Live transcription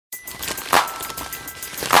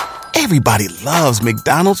Everybody loves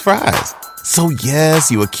McDonald's fries. So yes,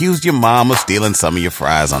 you accused your mom of stealing some of your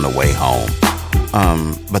fries on the way home.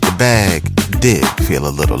 But the bag did feel a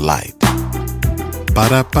little light.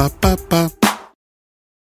 Ba-da-ba-ba-ba.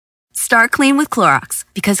 Start clean with Clorox,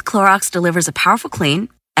 because Clorox delivers a powerful clean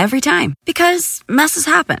every time. Because messes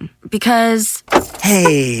happen. Because...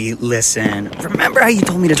 Hey, listen. Remember how you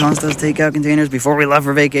told me to toss those takeout containers before we left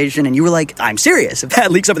for vacation? And you were like, I'm serious. If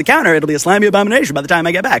that leaks over the counter, it'll be a slimy abomination by the time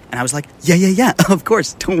I get back. And I was like, yeah, of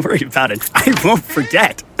course. Don't worry about it. I won't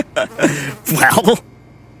forget. Well...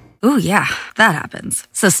 Ooh, yeah, that happens.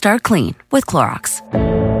 So start clean with Clorox.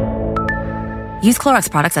 Use Clorox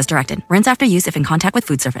products as directed. Rinse after use if in contact with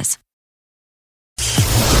food surface.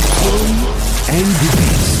 And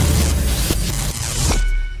Beast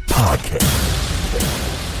Podcast.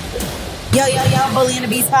 Yo, Bully and the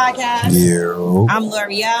Beast Podcast. Yo. I'm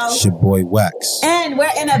L'Oreal. It's your boy Wax. And we're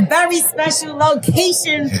in a very special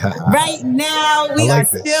location right now. We are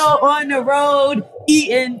still on the road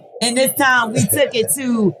eating. And this time we took it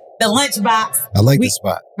to the lunchbox. I like this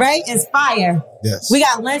spot. Right? It's fire. Yes. We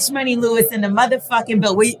got LunchMoney Lewis in the motherfucking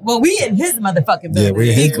bill. We in his motherfucking building. Yeah,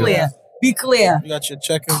 we're in his Be clear. You got your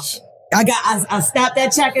checkers. I stopped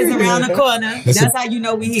that checkers around the corner. That's how you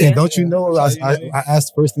know we here. And don't you know, I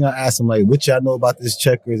asked, first thing I asked them, like, what y'all know about this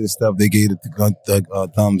checkers and stuff? They gave it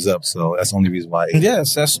the thumbs up. So that's the only reason why.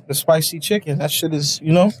 Yes, that's the spicy chicken. That shit is,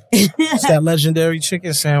 it's that legendary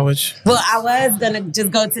chicken sandwich. Well, I was going to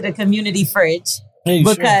just go to the community fridge.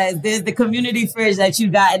 Because there's the community fridge that you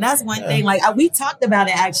got. And that's one thing, like, we talked about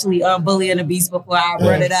it actually on Bully and the Beast before I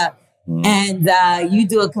brought it up. Mm-hmm. And you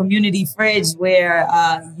do a community fridge where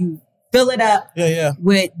you fill it up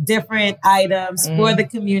with different items for the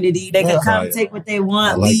community. They can come take what they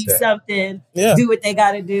want, leave something, do what they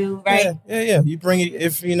got to do, right? Yeah. You bring it,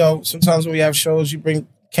 if, sometimes when we have shows, you bring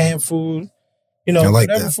canned food,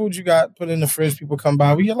 whatever food you got, put in the fridge, people come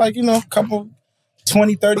by. We get like, a couple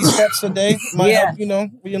 20, 30 steps a day. Might help,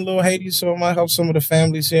 we in Little Haiti, so it might help some of the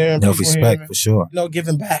families here. And respect, for sure.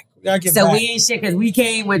 Giving back. We gotta give back. So we ain't shit because we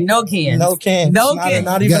came with no cans. No cans.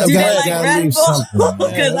 Not even do they like Red Bull?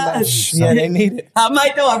 Yeah, they need it. I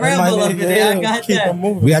might throw a Red Bull up in there. I got that.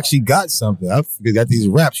 We actually got something. I got these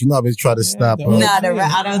wraps. I've been trying to stop.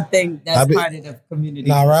 I don't think that's part of the community.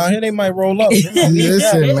 Nah, around here they might roll up. Listen, man,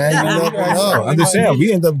 you never know. I'm just saying,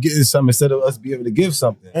 we end up getting something instead of us being able to give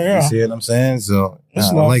something. You see what I'm saying? So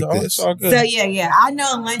I like this. So yeah, I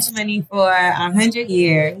know LunchMoney for 100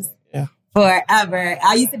 years. Forever.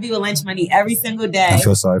 I used to be with LunchMoney every single day. I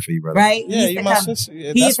feel sorry for you, brother. Right? Yeah, you're my sister.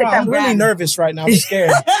 Yeah, that's why I'm really nervous right now. I'm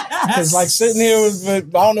scared. Because like sitting here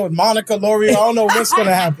with, I don't know, Monica, Lori, I don't know what's going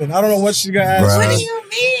to happen. I don't know what she's going to ask. What do you mean?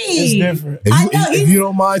 It's different. If you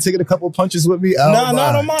don't mind taking a couple punches with me,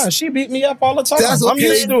 I don't mind. She beat me up all the time. That's okay. I'm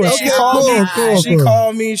used to it. Okay, she called me. She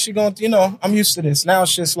called me. She going, I'm used to this. Now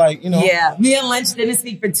it's just like, Yeah. Me and Lunch didn't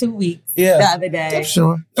speak for 2 weeks the other day. I'm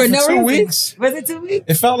sure. For no reason. 2 weeks? Was it 2 weeks?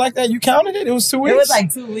 It felt like that. You counted it? It was 2 weeks? It was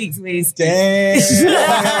like 2 weeks. Damn.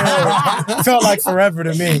 It felt like forever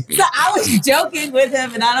to me. So I was joking with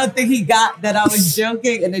him, and I don't think he got that I was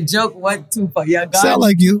joking, and the joke went too far. Yeah, sound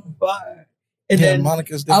like you. And then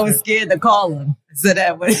Monica's different. I was scared to call him. So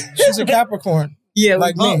that way. She's a Capricorn. Yeah,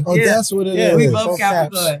 like me. Oh, that's what it is. We both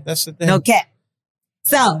Capricorn. That's the thing. No cap.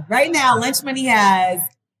 So right now, LunchMoney has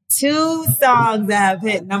 2 songs that have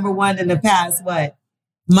hit number 1 in the past,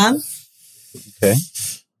 month? Okay.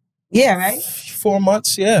 Yeah, right? 4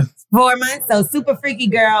 months, yeah. 4 months. So Super Freaky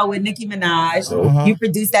Girl with Nicki Minaj. Uh-huh. You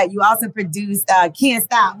produced that. You also produced Can't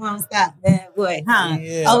Stop, Won't Stop, Bad Boy, huh?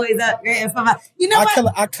 Yeah. Always up. You know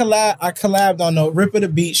what? I collabed on the Ripper the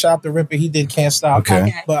Beat. Shout out to Ripper. He did Can't Stop.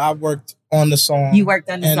 Okay. But I worked on the song. You worked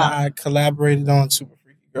on the song. And I collaborated on Super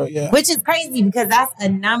Freaky Girl, yeah. Which is crazy because that's a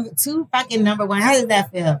two fucking number 1. How does that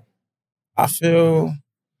feel? I feel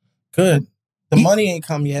good. The money ain't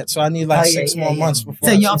come yet, so I need like 6 more months before.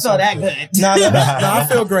 So y'all feel that good? No, I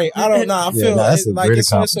feel great. I don't know. I feel like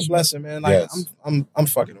it's a blessing, man. Like I'm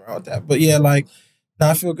fucking around with that. But yeah, like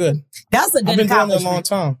I feel good. That's a good I've been doing it accomplishment. a long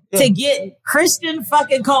time. Yeah. To get Christian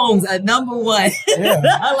fucking Combs a number 1. Yeah.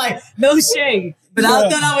 Like, no shade. But I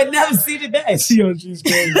thought I would never see the day. COG's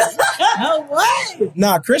crazy. What?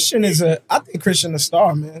 Nah, I think Christian a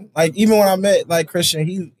star, man. Like even when I met like Christian,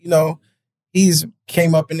 he he's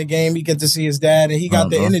came up in the game. He get to see his dad, and he got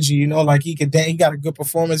the energy. You know, like he got a good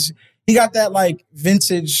performance. He got that like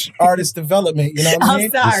vintage artist development. You know what I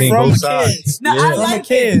mean? I'm sorry. From the kids. No, I from like a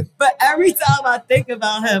kid. it. But every time I think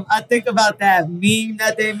about him, I think about that meme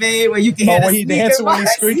that they made where you can hear when he dancing when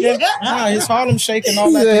he's squeaking. Nah, his Harlem shaking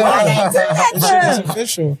all that. Why they do that This to shit him? is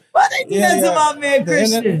official. Why they do that to my man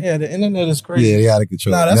Christian? The internet is crazy. Yeah, he out of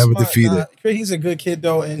control. Never defeated. He's a good kid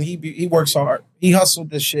though, and he works hard. He hustled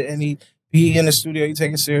this shit, and he in the studio. He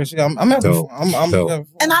take it seriously. I'm having fun. I'm having fun.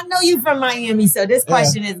 And I know you from Miami, so this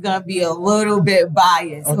question is gonna be a little bit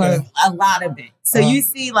biased, or a lot of it. So you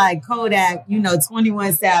see, like Kodak,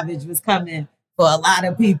 21 Savage was coming for a lot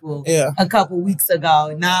of people a couple weeks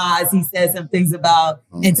ago. Nas, he said some things about,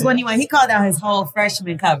 and 21, he called out his whole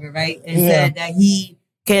freshman cover, right? And said that he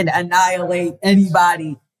can annihilate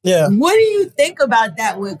anybody. Yeah. What do you think about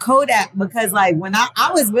that with Kodak? Because like when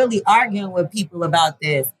I was really arguing with people about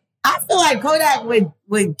this, I feel like Kodak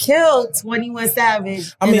would kill 21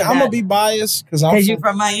 Savage. I mean, I'm going to be biased because you're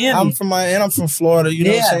from Miami. I'm from Miami and I'm from Florida. You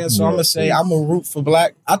know what I'm saying? So I'm going to say I'm a root for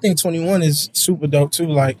Black. I think 21 is super dope too.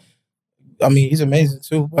 Like, I mean, he's amazing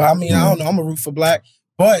too. But I mean, I don't know. I'm a root for Black.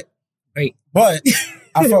 But I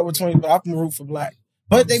fuck with 20, but I'm a root for Black.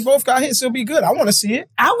 But they both got hits. It'll be good. I want to see it.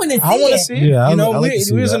 I want to see it. Yeah,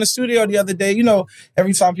 we was in the studio the other day.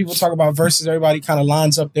 Every time people talk about verses, everybody kind of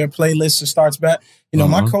lines up their playlists and starts back.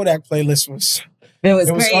 My Kodak playlist was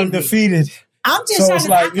undefeated. I'm just trying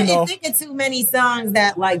to. I couldn't think of too many songs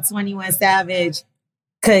that like 21 Savage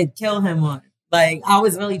could kill him on. Like I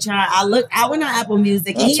was really trying. I went on Apple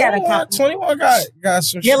Music and he had a couple. 21 got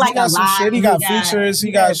some shit. Like he got some shit. He got features. He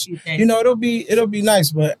got it'll be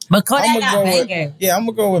nice. But Kodak got banging. Yeah, I'm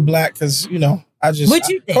gonna go with Black because What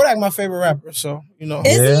you think? Kodak my favorite rapper. So Is he your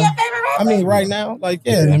favorite rapper? I mean, right now,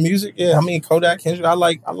 the music. Yeah, I mean Kodak, Kendrick. I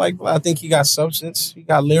like. I think he got substance. He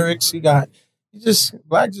got lyrics. Black. Just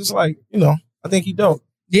like I think he dope.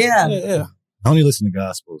 Yeah. I only listen to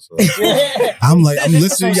gospel, so I'm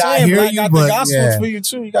listening. I hear you, got but the gospel for you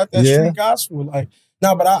too. You got that street gospel,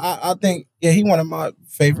 but I think he one of my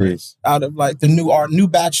favorites out of like the new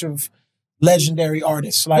batch of legendary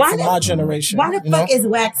artists, from my generation. Why the fuck is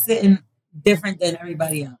Wax sitting different than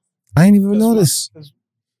everybody else? I ain't even noticed.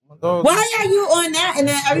 Why are you on that and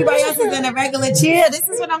then everybody else is in a regular chair? This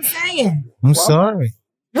is what I'm saying. I'm sorry.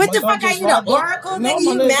 What the fuck are you, the Oracle? Nigga,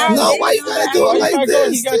 you mad? No, why you gotta do it like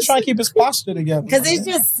this? He gotta try to keep his posture together. Because it's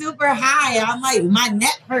just super high. I'm like, my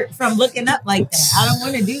neck hurt from looking up like that. I don't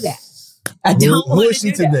want to do that. I don't want to do that. Who is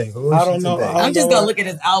she today? I don't know. I'm just going to look at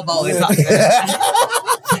his elbow and talk about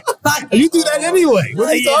You do that anyway. What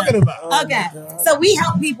are you talking about? Okay. So we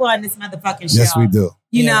help people on this motherfucking show. Yes, we do.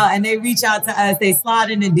 And they reach out to us. They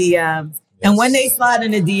slide in the DMs. Yes. And when they slide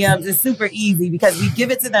in the DMs, it's super easy because we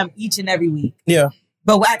give it to them each and every week. Yeah.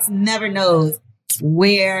 But Wax never knows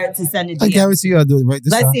where to send the DMs. I guarantee you I'll do it right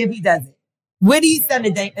this time. Let's see if he does it. Where do you send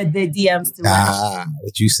the DMs to?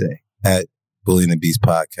 What you say? At Bully and the Beast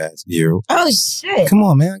Podcast. Oh, shit. Come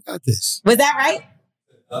on, man. I got this. Was that right?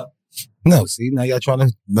 No, see, now y'all trying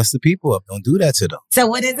to mess the people up. Don't do that to them. So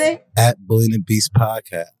what is it? At Bully and the Beast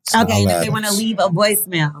Podcast. Okay, and if they want to leave a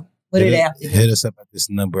voicemail, what do they have to do? Hit us up at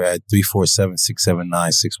this number at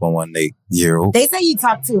 347-679-6118. They say you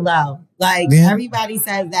talk too loud. Everybody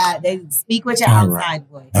says that. They speak with your outside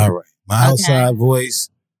voice. All right. My outside voice,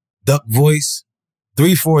 duck voice,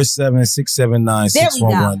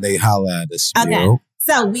 347-679-6118. They holla at us. Okay.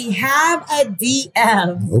 So we have a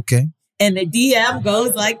DM. Okay. And the DM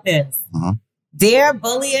goes like this. Dear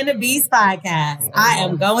Bully and the Beast Podcast, I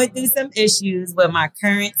am going through some issues with my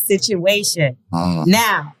current situation.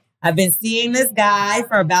 Now, I've been seeing this guy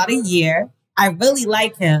for about a year. I really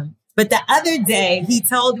like him. But the other day, he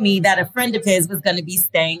told me that a friend of his was going to be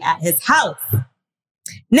staying at his house.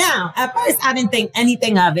 Now, at first, I didn't think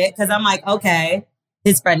anything of it because I'm like, okay,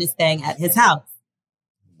 his friend is staying at his house.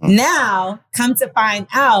 Now, come to find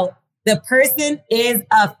out, the person is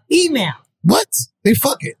a female. What? They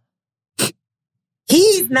fucking.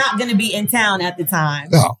 He's not going to be in town at the time.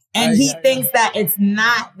 No. And he thinks that it's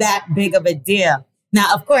not that big of a deal.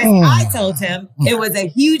 Now, of course, I told him it was a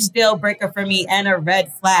huge deal breaker for me and a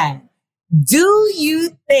red flag. Do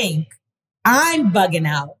you think I'm bugging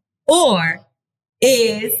out or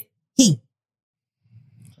is he?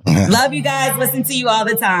 Love you guys. Listen to you all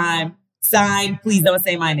the time. Signed, please don't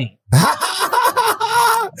say my name.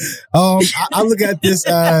 I look at this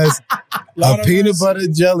as a peanut butter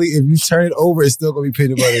jelly. If you turn it over, it's still gonna be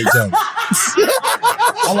peanut butter and jelly.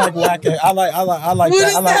 I like lacquer. I like what that. What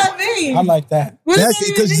does that mean? I like that. That's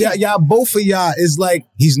it, because y'all, both of y'all is like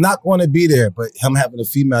he's not going to be there, but him having a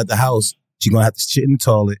female at the house, she's gonna have to shit in the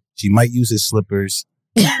toilet. She might use his slippers.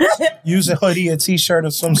 Use a hoodie, a t-shirt,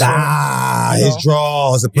 or some sort. His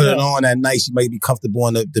drawers, to put it on that night. She might be comfortable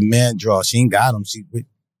on the man drawer. She ain't got them.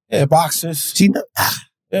 Boxers.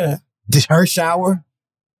 Yeah. Did her shower?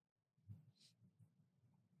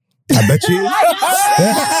 I bet you.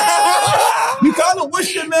 You kind of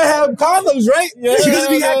wish your man had condoms, right? Yeah, because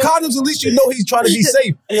if he had condoms, at least you know he's trying to be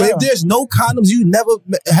safe. Yeah. But if there's no condoms, you never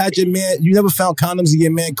found condoms in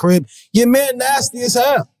your man crib. Your man nasty as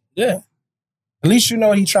hell. Yeah. At least you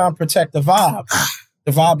know he trying to protect the vibe.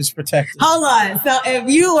 The vibe is protected. Hold on. So if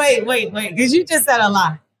you wait, because you just said a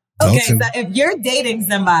lot. Okay, so if you're dating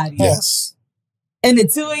somebody, yes, and the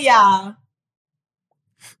two of y'all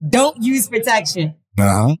don't use protection,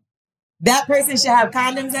 that person should have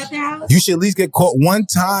condoms at their house? You should at least get caught one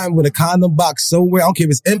time with a condom box somewhere. I don't care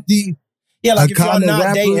if it's empty. Yeah, like if y'all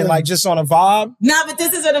not dating, like just on a vibe. No, but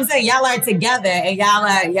this is what I'm saying. Y'all are together and y'all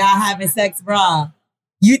having sex raw.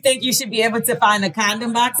 You think you should be able to find a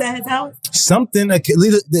condom box at his house? Something that can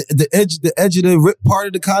leave the edge of the rip part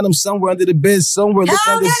of the condom somewhere under the bed, somewhere. Look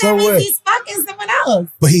under somewhere. He's fucking someone else.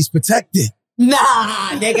 But he's protected. Nah,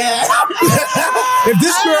 nigga. If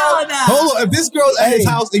this girl's at his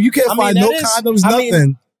house and you can't find no condoms,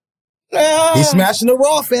 nothing. He's smashing the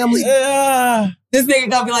Raw family. This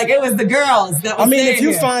nigga gonna be like, it was the girls that was if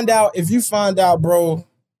you find out, bro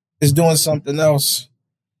is doing something else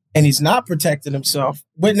and he's not protecting himself,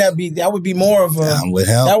 that would be more of a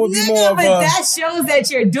that would be more of a that shows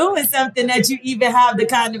that you're doing something that you even have the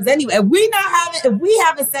condoms anyway. If we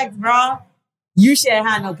have a sex raw, you shouldn't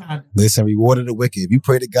have no condoms. Listen, reward of the wicked. If you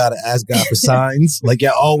pray to God and ask God for signs, like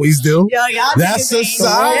y'all always do, that's a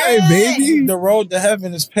sign, baby. The road to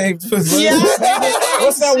heaven is paved with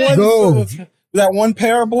what's that one? That one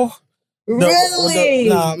parable? Really?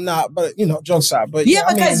 No, I'm not. But jokes aside. But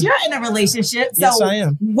because you're in a relationship. So yes, I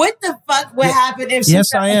am. What the fuck would happen if she?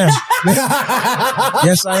 Yes, I am.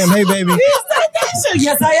 Yes, I am. Hey, baby.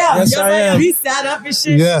 Yes, I am. Yes, I am. He sat up and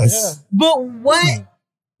shit. Yes. Yeah. But what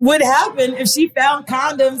would happen if she found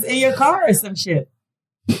condoms in your car or some shit?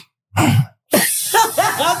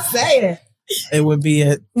 I'm saying. It would be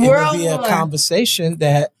a conversation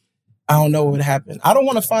that I don't know what would happen. I don't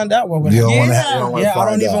want to find out what would happen. I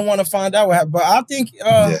don't even want to find out what happened. But I think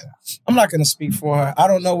I'm not going to speak for her. I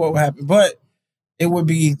don't know what would happen. But it would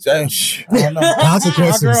be, I don't know.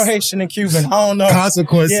 Consequences. My girl Haitian and Cuban. I don't know.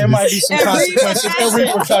 Consequences. Yeah, it might be some consequences and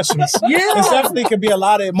repercussions. Yeah. It definitely could be a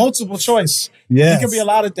lot of multiple choice. Yeah. It could be a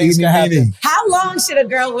lot of things can happen. How long should a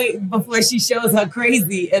girl wait before she shows her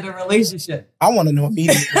crazy in a relationship? I want to know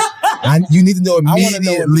immediately. You need to know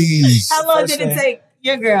immediately. How long did it take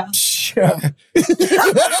your girl?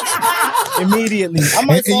 Immedially. I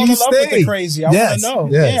might fall in love with the crazy. I want to know.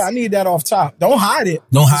 Yes. Yeah, I need that off top. Don't hide it.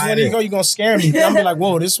 Don't hide it. When you go, you're going to scare me. I'm going to be like,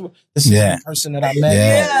 whoa, this is the person that I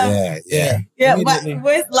met. Yeah, but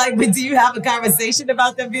do you have a conversation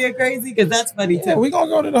about them being crazy? Because that's funny too. Yeah, we're going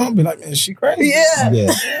to go to the home and be like, man, is she crazy? Yeah.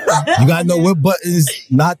 You got to know what buttons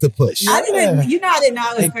not to push. I didn't know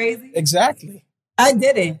I was crazy. Exactly. I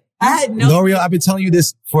didn't. I had no. L'Oreal, I've been telling you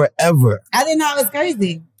this forever. I didn't know I was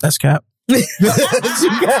crazy. That's cap. You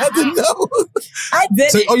had to know. I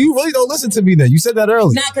didn't. So, you really don't listen to me then? You said that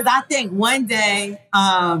earlier. Nah, because I think one day,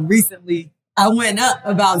 recently, I went up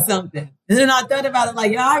about something. And then I thought about it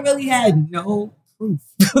like, I really had no proof.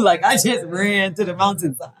 Like, I just ran to the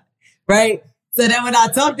mountainside. Right? So then when I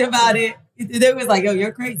talked about it, they was like, yo,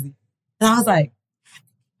 you're crazy. And I was like,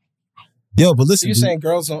 yo, but listen. You're saying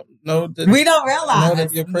girls don't know that we don't realize know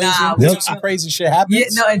that you're crazy? Nah, some crazy shit happens? Yeah,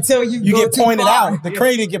 no, until you get pointed out. The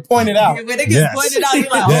crazy get pointed out. When it gets pointed out, you're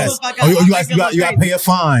like, oh, fuck up. You got to pay a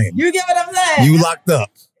fine. You get what I'm saying? You locked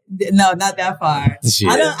up. No, not that far.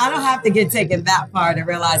 I don't have to get taken that far to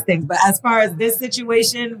realize things. But as far as this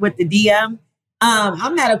situation with the DM,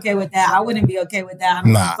 I'm not okay with that. I wouldn't be okay with that. I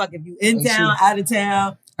don't give a fuck if you in town, out of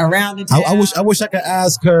town, around the town. I wish I could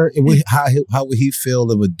ask her how would he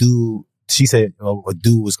feel if a dude. She said a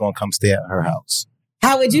dude was gonna come stay at her house.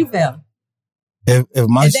 How would you feel? If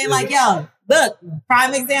they like, yo, look,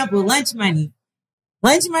 prime example, LunchMoney.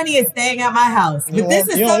 LunchMoney is staying at my house. But you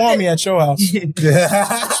don't want me at your house.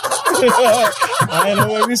 I ain't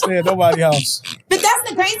no way we stay at nobody's house. But that's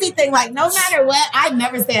the crazy thing. Like, no matter what, I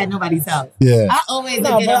never stay at nobody's house. Yeah. I always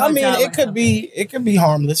it could be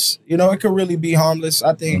harmless. It could really be harmless.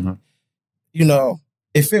 I think,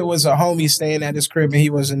 if it was a homie staying at his crib and he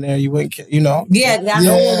wasn't there, you wouldn't, no one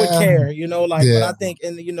would care, but I think,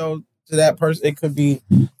 to that person, it could be,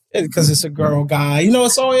 because it's a girl guy,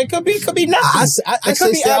 so it could be nothing. It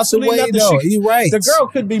could be absolutely nothing. You're right. The girl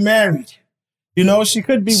could be married. She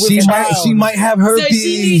could be with a child. She might have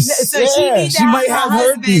herpes. She might have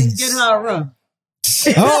herpes. Get her a room.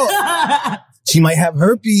 Oh. She might have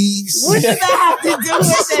herpes. What does that have to do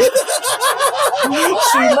with it?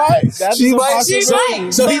 She might. That's She a might.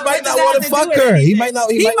 possibility. So he might not want to fuck her. He might not.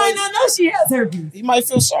 He might not know she has herpes. He might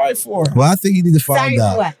feel sorry for her. Well, I think you need to find Sorry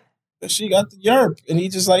out. for what? She got the yerp, and he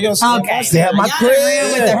just like, yo, Okay. Stay at my Y'all crib.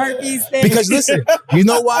 real with the herpes thing. Because listen, you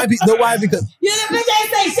know why? Know why? Because You the bitch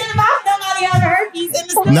ain't say shit about nobody has herpes in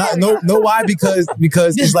the store. no, why? Because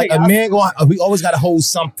it's like a man going. We always got to hold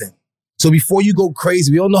something. So before you go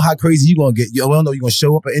crazy, we don't know how crazy you gonna get. We don't know you're gonna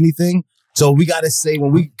show up or anything. So we gotta say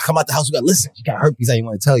when we come out the house, we gotta listen. You got herpes. I ain't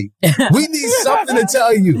want to tell you. We need something to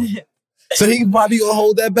tell you. So he probably gonna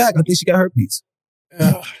hold that back. I think she got herpes.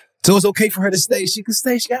 So it's okay for her to stay. She can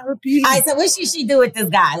stay. She got herpes. All right, so what should she do with this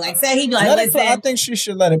guy? Like, say he be like, listen. I think she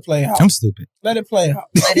should let it play out. I'm stupid. Let it play out.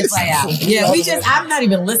 Let it play out. Yeah, I'm not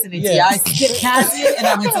even listening to you. I skipped past you and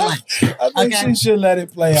I went to lunch. I think she should let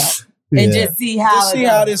it play out. And just see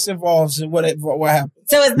how this evolves and what happens.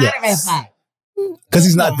 So it's not a red flag. Because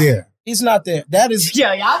he's not there. He's not there. That is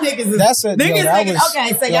y'all niggas is that's a niggas, that niggas, was,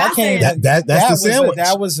 okay, so yo, y'all saying that's the sandwich.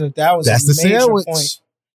 That was that's the the major sandwich. Point.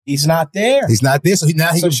 He's not there. He's not there, so he can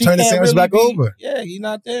turn the sandwich back over. Yeah, he's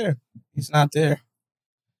not there. He's not there.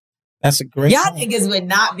 That's a great y'all point. niggas would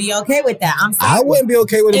not be okay with that. I'm sorry. I wouldn't be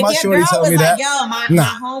okay with it. My shorty tell me that. Yo, my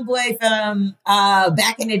homeboy from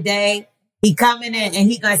back in the day, he coming in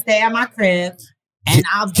and he gonna stay at my crib, and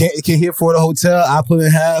can he afford a hotel? I'll put in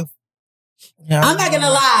half. Yeah, I'm not gonna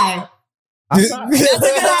lie. That's a good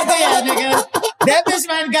idea, nigga. That bitch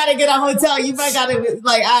might gotta get a hotel. You might gotta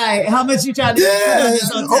like, all right, how much you trying to put on this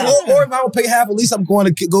hotel? Or if I don't pay half, at least I'm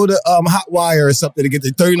going to go to Hotwire or something to get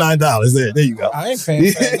the $39. There you go. I ain't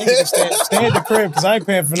paying for niggas to stay at the crib because I ain't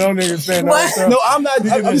paying for no niggas staying at the hotel. No, I'm not.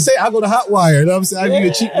 I'm just saying I go to Hotwire. You know what I'm saying? I give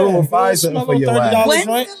you a cheap room and find something for your ass.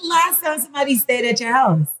 When's the last time somebody stayed at your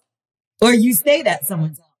house? Or you stayed at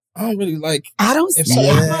someone's house? I don't really like. I don't stay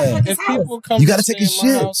at my If house. people come, you gotta to take a stay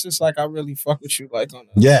in my shit. house, it's like I really fuck with you, like on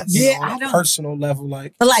a on a personal level,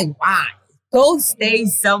 like. But like, why? Go stay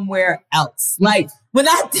somewhere else. Like when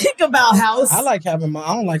I think about house, I like having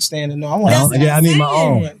I don't like staying in. I need my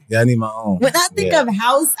own. Yeah, I need my own. When I think of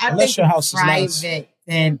house, I Unless think your of house is private nice.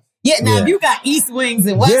 and. Yeah, now if you got east wings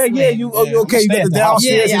and west wings. you okay? You got the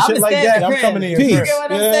downstairs and shit like that. I'm coming in. You get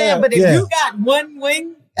what I'm saying? But if you got one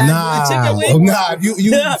wing, a chicken wing,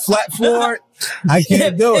 you flat floored. I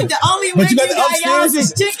can't do it. If the only wing you got yours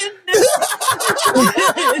is chicken,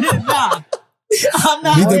 nah. I'm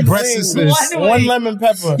not. Need the breakfast one lemon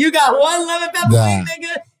pepper. You got one lemon pepper wing,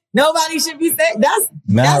 nigga. Nobody should be saying that's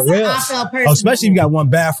real. How I felt personally. Especially if you got one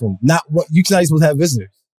bathroom. Not what you not supposed to have visitors.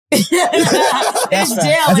 It's jail.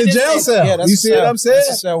 That's a jail cell. Yeah, you see what I'm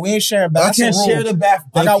saying? We ain't sharing bathrooms. I can't share the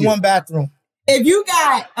bathroom. I got one bathroom. If you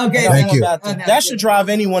got Thank you. That should drive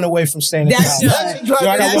anyone away from staying in the house.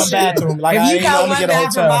 I got one bathroom. Like if I you ain't got gonna one get a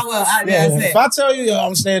bathroom, hotel. If I tell you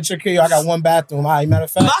I'm staying at your crib, I got one bathroom. All right, matter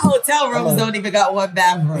of fact, my hotel rooms don't even got one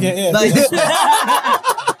bathroom. Yeah. Like,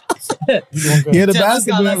 the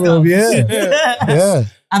basketball room. Yeah.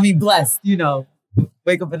 I mean, blessed. You know,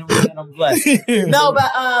 wake up in the morning, I'm blessed. No,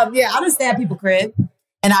 but I understand people crib,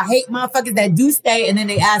 and I hate motherfuckers that do stay and then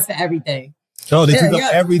they ask for everything. Oh, they pick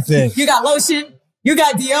up everything. You got lotion. You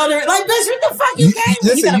got deodorant. Like, bitch, what the fuck you came?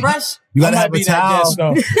 You got a brush. You gotta have a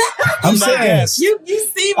towel. I'm saying. You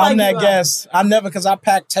seem like I'm that guest. I never, because I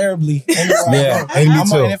pack terribly. Yeah, and me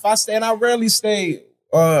too. And if I stay, and I rarely stay.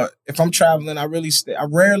 If I'm traveling, I rarely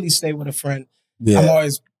stay with a friend. Yeah. I'm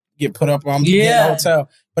always get put up or I'm in a hotel.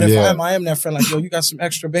 But if I am that friend, like, yo, you got some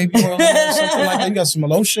extra baby oil or something like that? You got some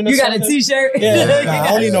lotion or something? You got a t-shirt? Yeah, I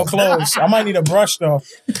don't need no clothes. I might need a brush, though.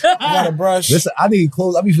 I got a brush. Listen, I need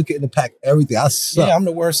clothes. I be forgetting to pack everything. I suck. Yeah, I'm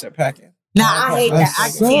the worst at packing. Nah, I hate that. I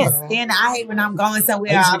can't stand it. I hate when I'm going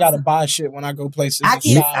somewhere. I usually got to buy shit when I go places. I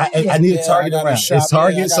need a Target around. Is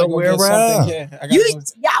Target somewhere around?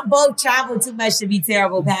 Y'all both travel too much to be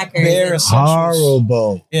terrible packers.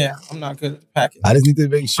 Horrible. Yeah, I'm not good at packing. I just need to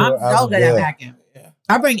make sure I'm so good at packing. Yeah.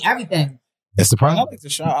 I bring everything. That's the problem. I like to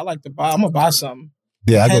shop. I like to buy. I'm going to buy something.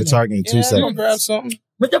 Yeah, I go to Target in 2 seconds. I'm going to grab something.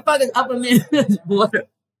 What the fuck is Upper Midwest water?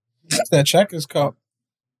 That Checkers cup.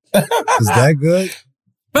 Is that good?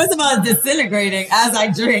 First of all, it's disintegrating as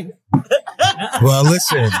I drink. Well,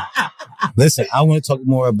 listen, I want to talk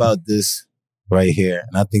more about this right here.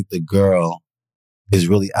 And I think the girl is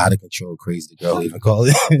really out of control. Crazy, the girl even call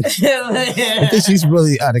it. I think she's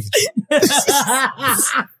really out of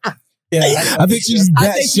control. Yeah, I think she's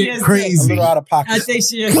batshit crazy. A little out of pocket. I think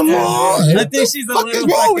she is. Come on. I think she's a little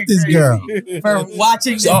What's wrong with this crazy girl? for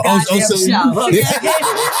watching this goddamn show. Okay?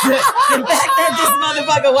 The fact that this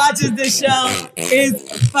motherfucker watches this show is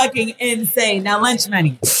fucking insane. Now, lunch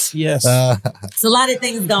money. Yes. It's a lot of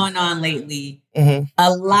things going on lately. Mm-hmm.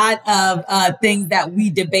 A lot of things that we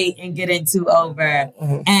debate and get into over.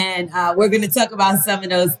 Mm-hmm. And we're going to talk about some of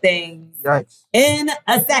those things in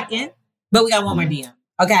a second. But we got one more DM.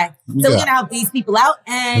 Okay. So we're going to help these people out.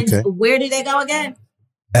 And where do they go again?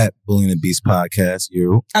 At Bully and the Beast Podcast.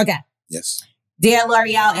 You. Okay. Yes. Dear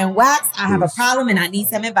L'Oreal and Wax, I have a problem and I need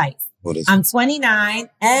some advice. What is I'm 29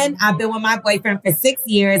 and I've been with my boyfriend for 6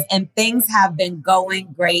 years and things have been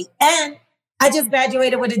going great. And I just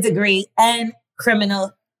graduated with a degree in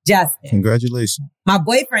criminal justice. Congratulations. My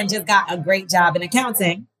boyfriend just got a great job in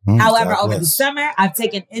accounting. However, over the summer, I've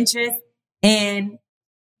taken interest in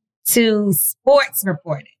sports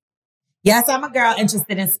reporting. Yes, I'm a girl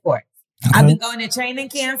interested in sports. Okay. I've been going to training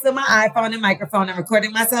camps with my iPhone and microphone and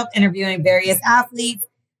recording myself interviewing various athletes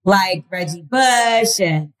like Reggie Bush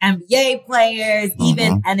and NBA players,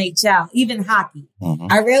 even NHL, even hockey.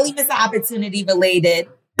 I rarely miss an opportunity related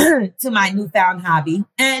to my newfound hobby.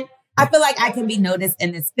 And I feel like I can be noticed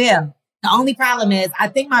in this field. The only problem is I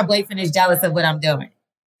think my boyfriend is jealous of what I'm doing.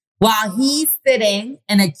 While he's sitting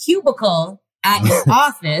in a cubicle at his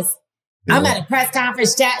office, I'm at a press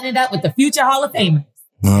conference chatting it up with the future Hall of Famers.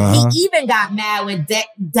 He even got mad when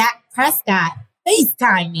Dak Prescott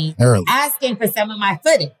FaceTimed me asking for some of my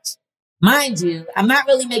footage. Mind you, I'm not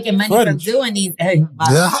really making money from doing these.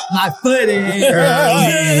 My footage.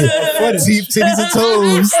 Deep titties and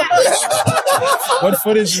toes. What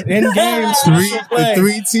footage in games?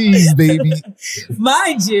 Three T's, baby.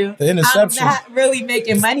 Mind you, the interception. I'm not really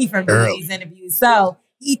making money from doing these interviews. So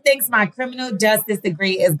he thinks my criminal justice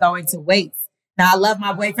degree is going to waste. Now, I love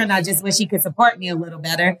my boyfriend. I just wish he could support me a little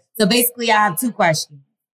better. So basically, I have two questions.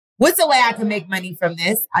 What's a way I can make money from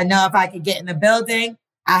this? I know if I could get in the building,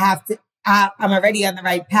 I'm already on the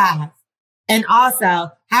right path. And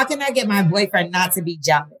also, how can I get my boyfriend not to be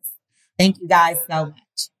jealous? Thank you guys so much.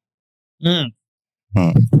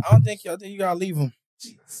 I don't think you gotta leave him.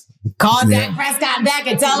 Call Dak Prescott back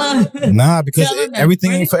and tell him. Nah, because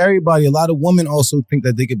everything ain't for everybody. A lot of women also think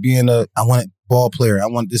that they could be I want a ball player. I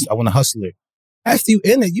want a hustler. After you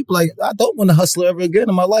in it, you be like, I don't want a hustler ever again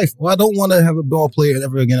in my life. Or I don't want to have a ball player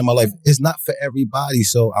ever again in my life. It's not for everybody.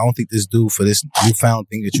 So I don't think this dude for this newfound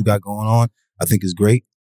thing that you got going on, I think is great.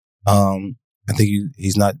 I think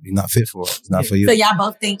he's not fit for it. It's not for you. So y'all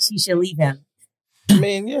both think she should leave him? I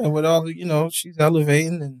mean, yeah, with all the, she's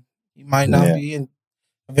elevating and he might not be. And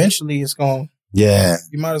eventually it's going. Yeah.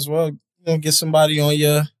 You might as well, get somebody on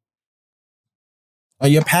your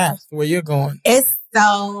path where you're going. It's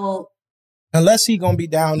so. Unless he gonna be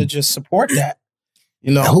down to just support that,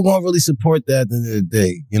 Who gonna really support that at the end of the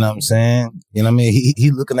day? You know what I'm saying? You know what I mean?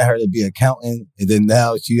 He looking at her to be an accountant, and then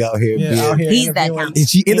now she out here he's that accountant. And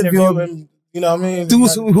she interviewing, you know what I mean?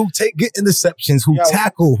 Dudes who get interceptions, who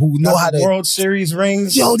tackle, who know how to World Series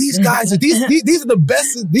rings. Yo, these guys are these are the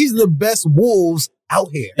best. These are the best wolves out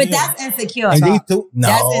here. But that's insecure. And you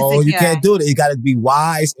can't do it. You got to be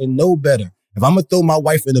wise and know better. If I'm gonna throw my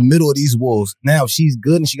wife in the middle of these wolves, now if she's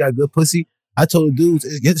good and she got good pussy. I told the dudes,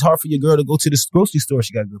 it's hard for your girl to go to the grocery store.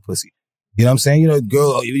 She got good pussy. You know what I'm saying?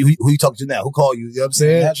 Girl, who you talking to now? Who called you? You know what I'm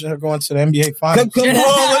saying? Imagine her going to the NBA finals. Come on,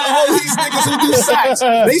 all these niggas who do sacks.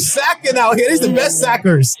 They sacking out here. These the best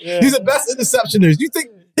sackers. Yeah. These the best interceptioners. You think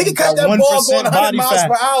they can catch that ball going 100 miles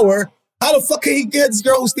per hour? How the fuck can he get this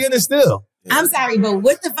girl who's standing still? I'm sorry, but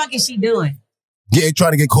what the fuck is she doing?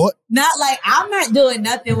 Trying to get caught? Not like, I'm not doing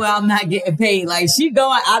nothing where I'm not getting paid. Like, she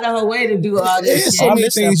going out of her way to do all this shit. So many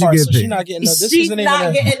things you get paid. She's not getting no, this isn't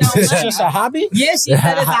even getting no This is just a hobby? Yeah, she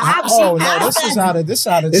said it's a hobby. Oh, no, this is out of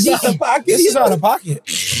pocket. This is out of pocket.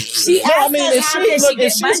 She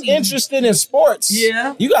if she's interested in sports, you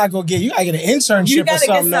gotta get an internship you gotta or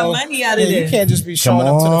something. Get some money out of this. You can't just be showing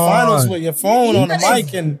up to the finals with your phone on the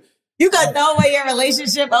mic and you got throw away your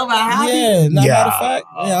relationship over a hobby? Yeah, matter of fact.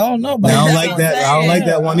 Yeah, I don't know. I don't like that. I don't like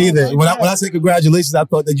that one either. When I say congratulations, I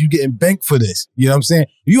thought that you getting banked for this. You know what I'm saying?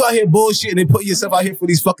 You out here bullshitting and putting yourself out here for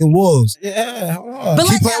these fucking wolves. Yeah, hold on. But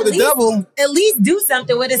keep playing with the devil. At least do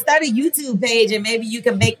something with it. Start a YouTube page and maybe you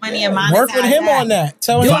can make money and monetize. Work with him on that.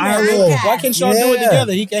 Tell him why can't y'all do it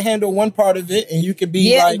together? He can handle one part of it and you can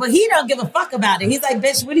be like. But he don't give a fuck about it. He's like,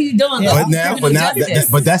 bitch, what are you doing?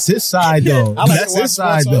 But that's his side though. That's his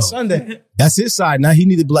side though. Sunday. That's his side. Now he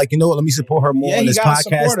need to be like, you know what? Let me support her more on this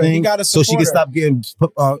podcast thing, so she can stop getting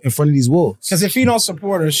put in front of these wolves. Because if he don't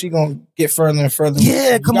support her, she gonna get further and further.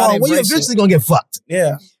 Yeah, come on. Well, you eventually gonna get fucked.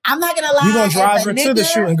 Yeah. I'm not gonna lie. You gonna drive her to the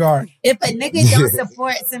shooting guard. If a nigga don't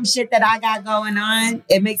support some shit that I got going on,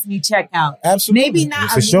 it makes me check out. Absolutely. Maybe not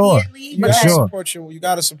for sure. immediately. You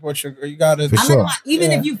gotta support your. You gotta. For sure.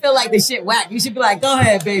 Even if you feel like the shit whack, you should be like, go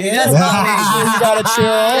ahead, baby. Yeah. That's my baby. You gotta cheer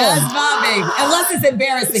on. That's my baby. Unless it's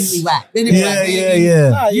embarrassingly whack. Then it'd be like,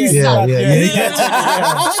 Yeah.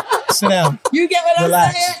 Sit down. You get what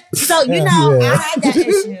I'm saying? So, I had that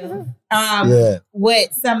issue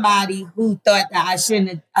with somebody who thought that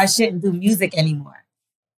I shouldn't do music anymore.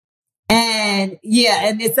 And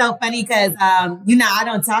and it's so funny because, I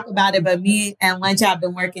don't talk about it, but me and Lunch have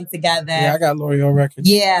been working together. Yeah, I got L'Oreal records.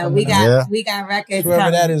 Yeah, we got records. Whoever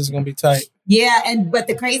coming. That is going to be tight. Yeah, but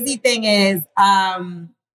the crazy thing is,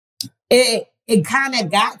 it kind of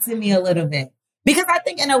got to me a little bit. Because I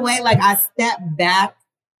think in a way, like I stepped back,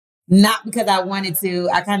 not because I wanted to,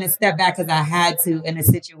 I kind of stepped back because I had to in a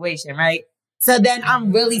situation, right? So then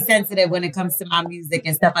I'm really sensitive when it comes to my music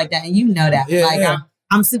and stuff like that. And you know that.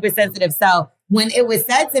 I'm super sensitive. So when it was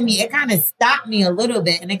said to me, it kind of stopped me a little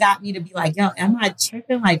bit. And it got me to be like, yo, am I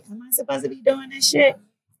tripping? Like, am I supposed to be doing this shit?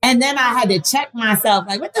 And then I had to check myself,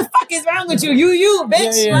 like, what the fuck is wrong with you? You,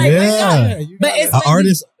 bitch. But it's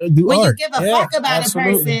when you give a fuck about a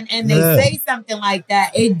person and they say something like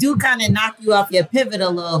that, it do kind of knock you off your pivot a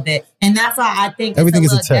little bit. And that's why I think everything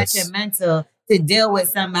it's a little detrimental to deal with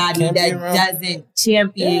somebody that doesn't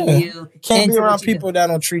champion you. Can't be around people that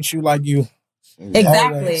don't treat you like you.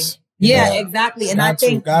 Exactly. Always. Exactly. And I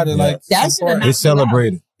think that should have it's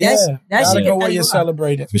celebrated. Gotta go where you're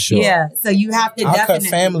celebrated. For sure. Yeah. So you have to definitely cut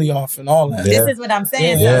family off and all that. This is what I'm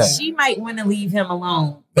saying. So she might want to leave him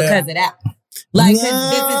alone because of that. Like,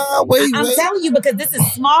 I'm telling you, because this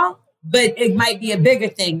is small, but it might be a bigger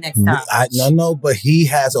thing next time. No, but he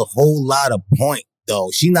has a whole lot of point, though.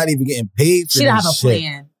 She's not even getting paid for this shit. She don't have a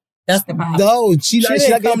plan. That's the problem. No, she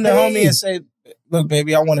didn't come to homie and say, look,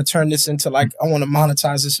 baby, I want to turn this into I want to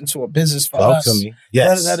monetize this into a business for us. To me.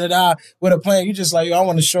 Yes. With a plan. You just like, I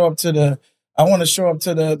want to show up to the,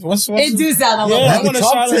 what's it do sound a little I want to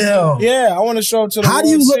talk to him. Yeah, I want to show up to the How do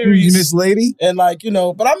you look, Miss Lady? And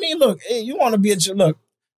but I mean, look, you want to be look,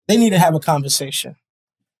 they need to have a conversation.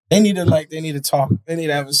 They need to talk. They need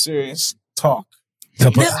to have a serious talk.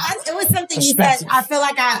 It was something you said. I feel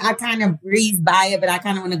like I kind of breezed by it, but I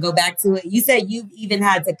kind of want to go back to it. You said you've even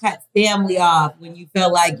had to cut family off when you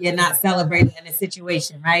feel like you're not celebrating in a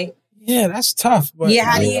situation, right? Yeah, that's tough. But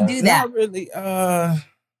how do you do that? Not really.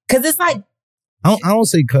 Because it's like I don't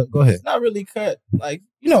say cut. Go ahead. Not really cut. Like,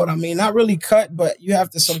 you know what I mean? Not really cut, but you have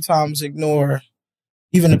to sometimes ignore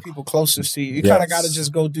even the people closest to you. You kind of got to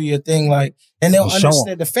just go do your thing, and they'll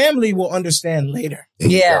understand. The family will understand later.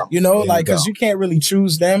 Yeah. Because you can't really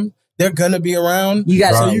choose them. They're going to be around. You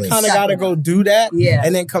kind of got to go do that. Yeah.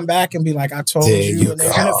 And then come back and be like, I told you. And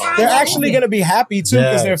they're actually going to be happy, too,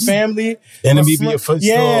 because they're family. And it'll be your footsteps.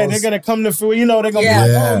 Yeah, they're going to come to food. They're going to be like,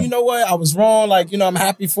 oh, you know what? I was wrong. I'm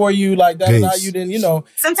happy for you. Like, that. You didn't,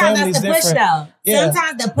 Sometimes that's the push, though. Yeah.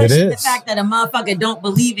 Sometimes the push is the fact that a motherfucker don't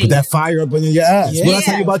believe in you. That fire up in your ass. Yeah. What I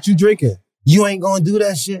tell you about you drinking? You ain't going to do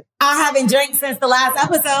that shit. I haven't drank since the last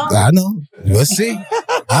episode. I know. Let's see.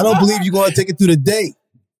 I don't believe you're going to take it through the day.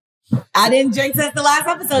 I didn't drink since the last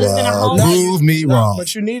episode. It's been a whole prove me wrong.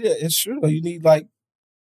 But you need it. It's true. You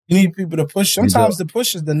need people to push. Sometimes the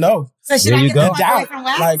push is the no. So should I get the doubt?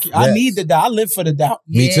 I need the doubt. I live for the doubt.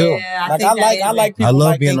 Me too. I like people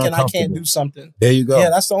thinking I can't do something. There you go. Yeah,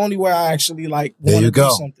 that's the only way I actually want to do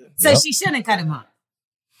something. So she shouldn't cut him off.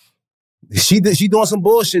 She doing some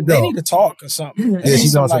bullshit though. They need to talk or something. Yeah,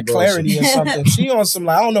 she's on some clarity or something. She on some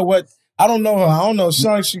I don't know what. I don't know her. I don't know.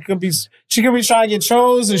 She could be trying to get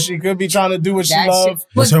chose, or she could be trying to do what she loves.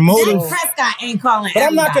 What's her motive? Prescott ain't calling. But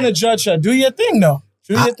I'm not going to judge her. Do your thing though.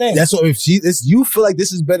 Do your thing. That's what you feel like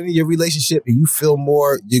this is better than your relationship, and you feel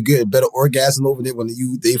you get a better orgasm over there when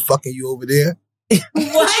they fucking you over there.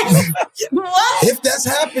 What? If that's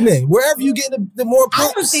happening, wherever you get the more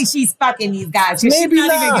props. I don't think she's fucking these guys. Maybe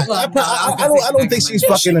not. I don't think she's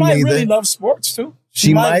fucking them either. She might really love sports too.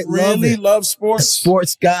 She might really love sports.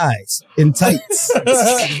 Sports guys in tights. Who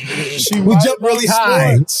jump really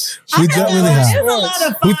high. Who jump really high. There's a lot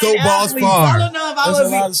of who throw balls far. I don't know if I was a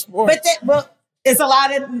lot of sports. But it's a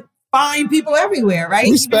lot of find people everywhere, right?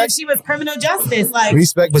 Respect. Even if she was criminal justice, like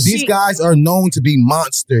respect. But these guys are known to be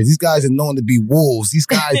monsters. These guys are known to be wolves. These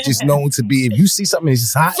guys just known to be. If you see something that's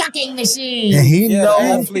just hot, fucking machine. And he the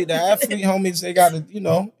knows. athlete homies, they got to,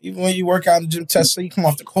 even when you work out in the gym, test, so you come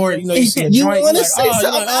off the court, you see a joint. You want to say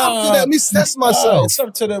something after that? Let me test myself. It's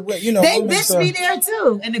up to the, They bitch me there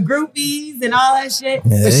too, and the groupies and all that shit.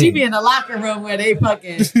 Yeah, but she be in the locker room where they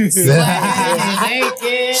fucking naked.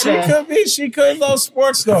 She could love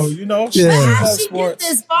sports though, She How'd she get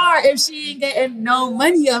this far if she ain't getting no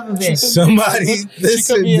money off of it? Somebody, listen,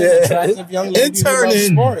 she could be an attractive young lady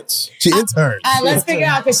interning. Sports. She interned. All right, let's figure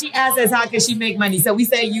out, because she asked us how can she make money. So we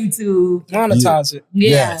say YouTube. Monetize it.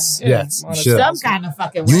 Yeah. Yes. Some kind of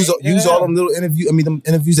fucking way. Use all them little them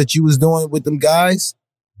interviews that you was doing with them guys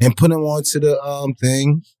and put them onto the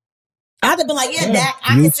thing. I have to be like, Dak,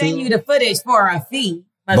 I can send you the footage for a fee.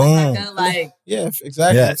 Boom. Like, yeah,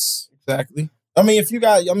 exactly. Yes. Exactly.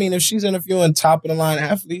 If she's interviewing top of the line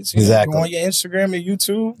athletes, go on your Instagram or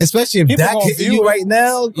YouTube. Especially if Dak hitting you right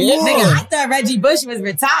now. Nigga, I thought Reggie Bush was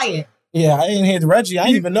retired. Yeah, I didn't hear Reggie. I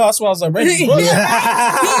didn't even know. That's why I was like, Reggie Bush.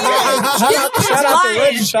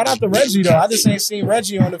 Shout out to Reggie, though. I just ain't seen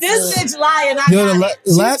Reggie on the field. This bitch lying.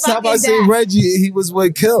 The last time I seen Reggie, he was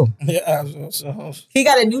with Kim. Yeah. He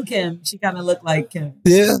got a new Kim. She kind of looked like Kim.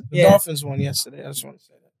 Yeah. The Dolphins won yesterday. I just want to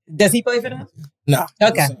say that. Does he play for them? No.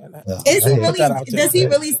 Okay. Is he really? Does he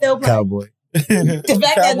really still play? Cowboy. The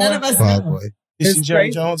fact that none of us know. You see Jerry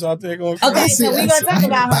Jones out there going crazy? Okay, so we're going to talk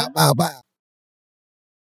about him.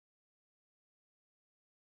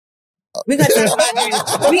 We're going to talk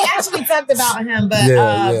about him. We actually talked about him, but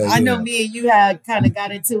I know me and you had kind of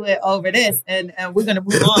got into it over this, and we're going to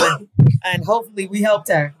move on. And hopefully we helped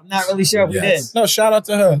her. I'm not really sure if we did. No, shout out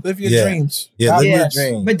to her. Live your dreams. Yeah, live your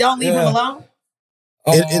dreams. But don't leave him alone.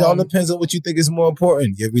 It all depends on what you think is more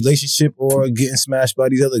important, your relationship or getting smashed by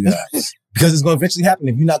these other guys. Because it's going to eventually happen.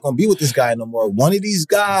 If you're not going to be with this guy no more, one of these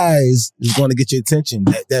guys is going to get your attention.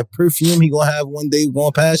 That perfume he going to have one day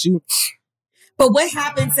going past you. But what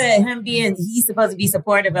happened to him he's supposed to be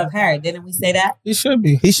supportive of her? Didn't we say that? He should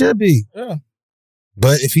be. Yeah.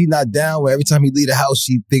 But if he's not down, where every time he leave the house,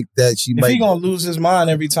 she think that she might. If he going to lose his mind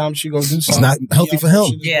every time she go do something. It's not healthy for him.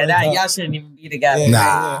 Yeah, y'all shouldn't even be together.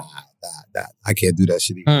 Nah. I can't do that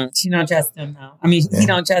shit either. She don't trust him now. I mean, he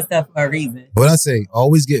don't trust her for a reason. What I say,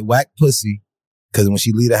 always get whack pussy, because when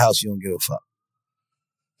she leave the house, she don't give a fuck.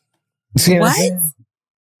 What?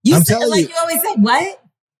 You always say, what?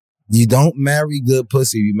 You don't marry good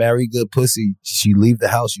pussy. You marry good pussy, she leave the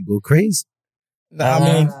house, you go crazy. Nah, I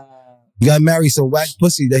mean, you gotta marry some whack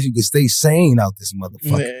pussy that you can stay sane out this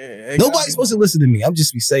motherfucker. Nobody's supposed to listen to me. I'm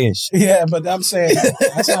just be saying shit. Yeah, but I'm saying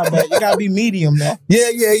that's not bad. You gotta be medium, though. Yeah.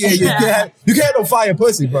 You can't have no fire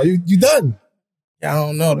pussy, bro. You done. Yeah, I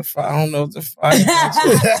don't know the fire.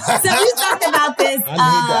 So we talked about this.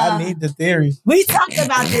 I need the theory. We talked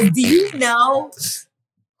about this. Do you know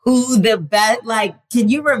who the best? Like, can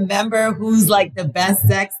you remember who's like the best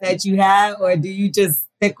sex that you had, or do you just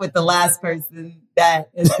stick with the last person? That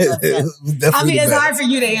is I mean, it's hard for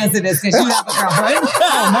you to answer this because you have a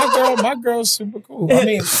girlfriend. my girl's super cool. I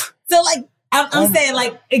mean, so like, I'm saying,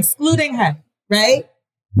 like, excluding her, right?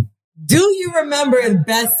 Do you remember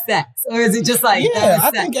best sex, or is it just like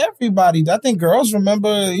I think everybody? I think girls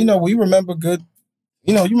remember. We remember good.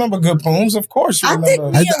 You remember good poems, of course. You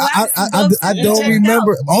remember. I don't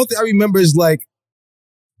remember. The only thing I remember is like.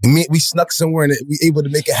 We snuck somewhere and we able to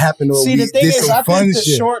make it happen. Or see, the thing is, I think the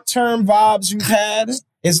short-term vibes you've had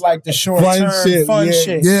is like the short-term fun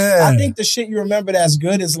shit. Yeah. I think the shit you remember that's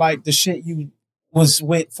good is like the shit you was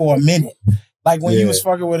with for a minute. Like when you was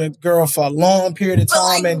fucking with a girl for a long period of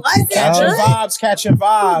time and catching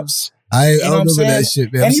vibes. I remember that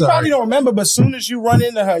shit, man. And you probably don't remember, but as soon as you run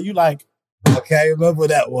into her, you like, okay, I remember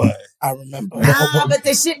that one. I remember. Nah, but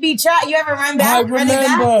the shit be tried. You ever run back? I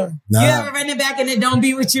remember. Nah. You ever run it back and it don't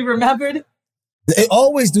be what you remembered? They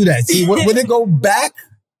always do that. See, when it go back,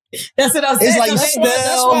 that's what I was saying. It's like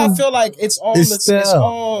that's why I feel like it's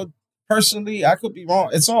all personally, I could be wrong.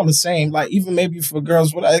 It's all the same. Like even maybe for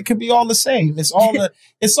girls, it could be all the same. It's all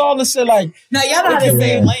the same. Like no, y'all don't have the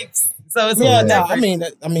same lengths. So it's I mean,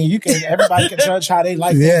 you can. Everybody can judge how they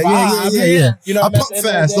like. Yeah. You know, I pump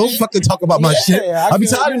fast. Don't fucking talk about my shit. I be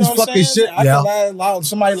tired of this fucking shit.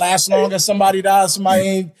 Somebody lasts longer. Somebody dies. Somebody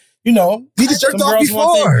ain't. He just jerked off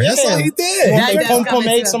before. That's all he did. They pum pum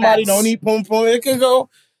ate. Somebody don't eat pum pum. It can go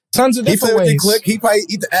tons of different ways. He probably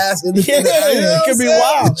eat the ass. It could be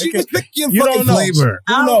wild. You can pick your fucking flavor.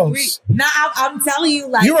 Who knows? Now I'm telling you,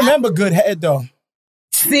 like you remember good head though.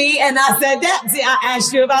 See, and I said that. See, I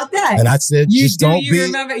asked you about that. And I said, you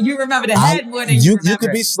remember the head more than you remember. You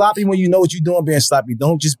could be sloppy when you know what you're doing being sloppy.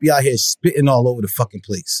 Don't just be out here spitting all over the fucking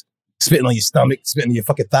place. Spitting on your stomach, spitting on your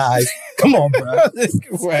fucking thighs. Come on, bro.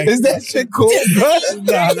 Is that shit cool, bro?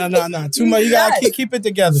 No. Too much. You gotta keep it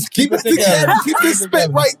together. Keep it together. Keep this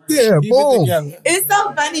spit right there. Boom. It's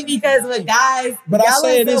so funny because with guys, but I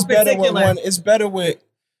say it is better with one. It's better with.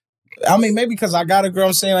 I mean, maybe because I got a girl,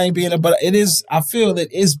 I'm saying I ain't being it, but it is. I feel that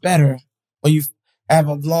it's better when you have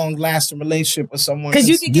a long-lasting relationship with someone. Because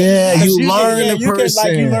you can get, you learn the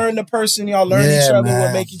person. You learn the person. Y'all learn each other,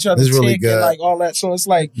 what make each other tick, really and like all that. So it's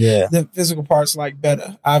like the physical part's like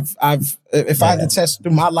better. If I had to test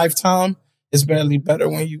through my lifetime, it's barely better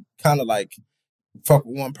when you kind of like fuck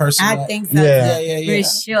with one person. I think so. For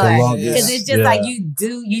sure. Because it's just like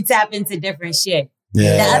you tap into different shit.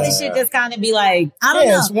 Yeah. The other shit just kind of be like, I don't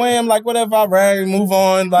know. It's wham, like whatever, I rag, move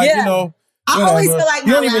on, like, you know. I always feel like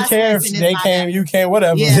you don't even care if they came, you came,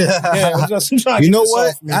 whatever. Yeah. You know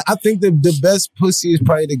what? I think the best pussy is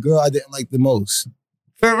probably the girl I didn't like the most.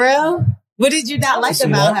 For real? What did you not like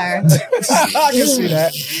about her? I can see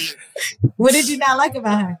that. What did you not like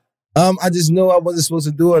about her? I just know I wasn't supposed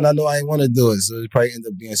to do it, and I know I didn't want to do it, so it probably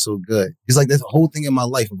ended up being so good. It's like that's the whole thing in my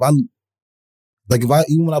life.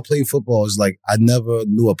 Even when I played football, it's like I never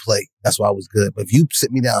knew a play. That's why I was good. But if you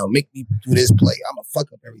sit me down and make me do this play, I'm a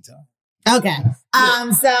fuck up every time. Okay.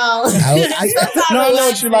 So I know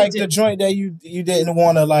what you like. The joint that you didn't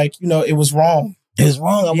want to like. You know, it was wrong. It was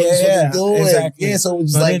wrong. I wasn't supposed to do it. Exactly. Yeah, so it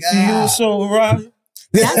was but like you was so right.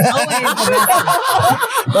 That's always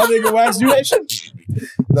that nigga wax you that shit?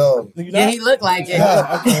 No. Yeah, he looked like it.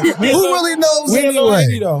 Okay. Who really knows we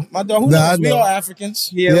anyway? Though. My dog, who knows? We all Africans.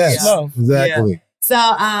 Yeah. Yes, exactly. Yeah.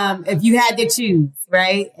 So if you had to choose,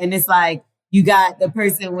 right? And it's like you got the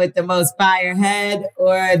person with the most fire head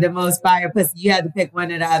or the most fire pussy. You had to pick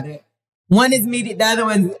one or the other. One is medium, the other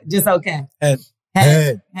one's just okay. Head.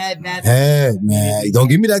 That's head, man. Don't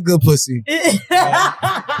give me that good pussy.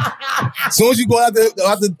 As soon as you go out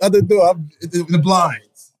the other door, the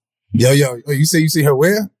blinds. Yo, you see her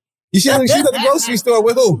where? She's at the grocery store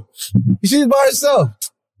with who? She's by herself.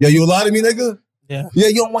 Yo, you lie to me, nigga? Yeah,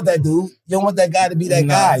 you don't want that dude. You don't want that guy to be that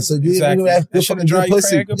guy. So you exactly. That good fucking good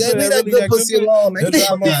pussy. Leave that good pussy alone, man.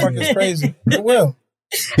 That motherfucker's crazy. It will.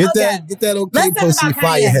 Get that okay pussy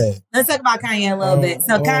fire head. Let's talk about Kanye a little bit.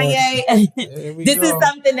 So Kanye, this is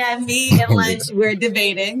something that me and Lunch were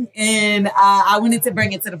debating, and I wanted to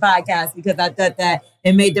bring it to the podcast because I thought that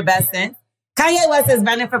it made the best sense. Kanye West is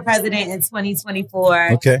running for president in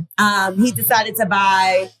 2024. Okay. He decided to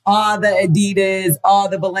buy all the Adidas, all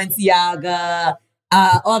the Balenciaga,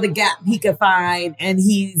 all the Gap he could find, and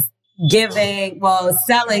he's selling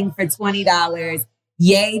for $20,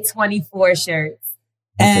 Yay 24 shirts.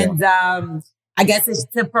 Okay. And I guess it's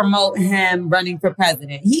to promote him running for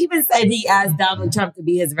president. He even said he asked Donald Trump to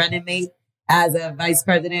be his running mate as a vice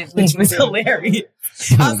president, which was hilarious.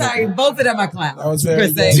 I'm sorry, both of them are clowns. That was very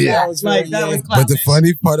that was clown. But the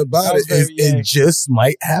funny part about it is it just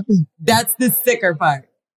might happen. That's the sicker part.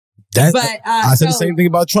 I said the same thing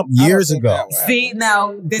about Trump years ago. See,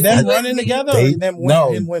 now them running together or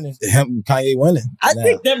him winning? Him, Kanye winning. I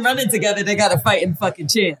think them running together, they got a fighting fucking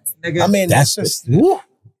chance. Nigga. I mean, that's just...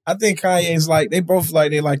 I think Kanye's like, they both like,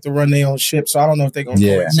 they like to run their own ship, so I don't know if they're going to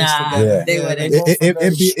coexist together. They wouldn't.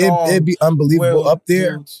 It'd be unbelievable up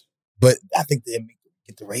there, but I think they'd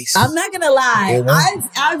get the race. I'm not going to lie.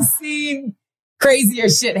 I've seen crazier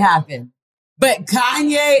shit happen. But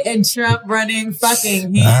Kanye and Trump running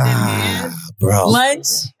fucking hand in hand. Bro. Lunch,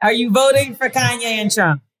 are you voting for Kanye and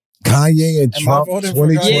Trump? Kanye and Trump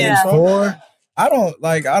 2024? I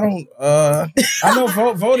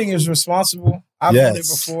know voting is responsible. I've voted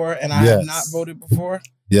before and I have not voted before.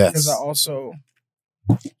 Yes. Because I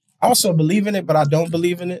also believe in it, but I don't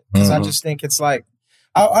believe in it. Because I just think it's like,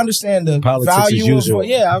 I understand the value of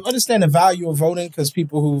I understand the value of voting because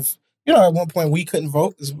people who've, at one point we couldn't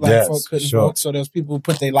vote. Black folk couldn't vote. So there's people who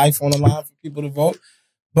put their life on the line for people to vote.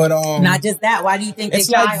 But not just that. Why do you think it's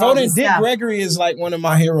like voting? Dick Gregory is like one of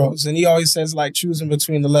my heroes, and he always says like choosing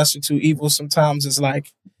between the lesser two evils. Sometimes it's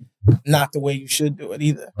like not the way you should do it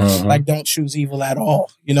either. Like don't choose evil at all.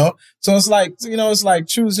 So it's like it's like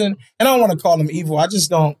choosing. And I don't want to call them evil. I just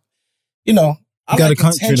don't. I got like a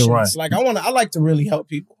country to run. Like I like to really help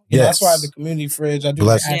people. That's why I have the community fridge. I do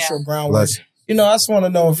like actual groundwork. I just want to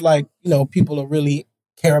know if people will really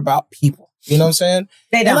care about people. You know what I'm saying?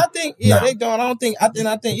 They don't. And I think, they don't. I think,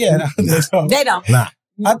 they don't. Nah.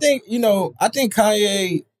 I think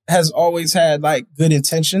Kanye has always had like good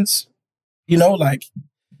intentions. Like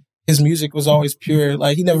his music was always pure.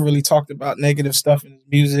 Like, he never really talked about negative stuff in his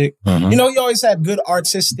music. You know, he always had good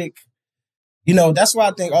artistic. You know, that's why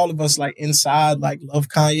I think all of us, like, inside, like, love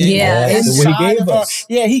Kanye. Yeah. What he gave us.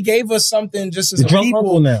 He gave us something just as The a drunk people.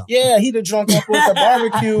 uncle now. Yeah, he the drunk uncle at the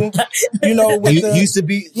barbecue. You know, with He the, used to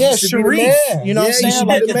be Sharif. You know what I'm saying? He used to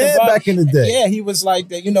be Like, the man back in the day. Yeah, he was like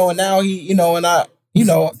that, you know, and now he, you know, and I, you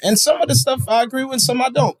know, and some of the stuff I agree with, some I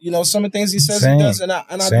don't. You know, some of the things he says he does, and I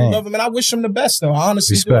do love him, and I wish him the best, though. I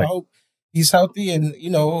honestly do. I hope he's healthy, and, you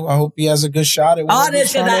know, I hope he has a good shot at all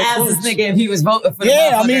this because I asked this nigga if he was voting for the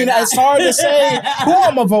I mean, it's hard to say who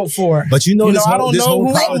I'm going to vote for. But you know, I don't know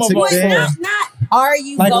who I'm going to vote for. Not are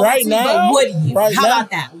you like voting right now, but would you? Right How now,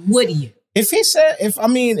 about that? Would you? If he said,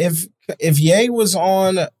 if Ye was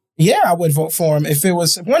on, I would vote for him. If it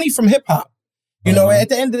was, when he from hip hop, you know, at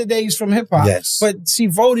the end of the day, he's from hip hop. Yes. But see,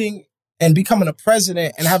 voting and becoming a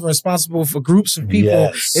president and having responsible for groups of people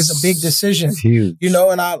is a big decision. It's huge. You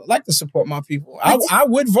know, and I like to support my people. I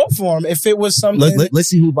would vote for him if it was something. Let's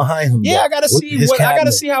see who's behind him. Yeah, I gotta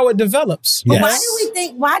see how it develops. But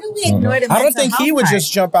why do we ignore the mental I don't think he would health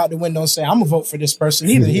just jump out the window and say, I'm gonna vote for this person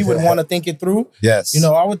either. He would want to think it through. Yes. You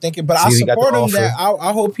know, I would think it, but I support him that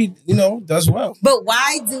I hope he, you know, does well. But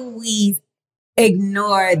why do we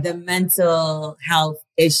ignore the mental health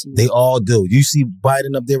issues? They all do. You see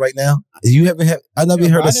Biden up there right now? I never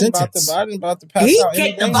heard a sentence. Biden about to pass He out.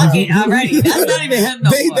 kicked the bucket already. That's not even him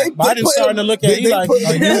no more. Biden's starting to look at you like,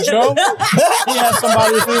 are you Joe? He had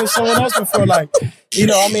somebody think someone else before, like, you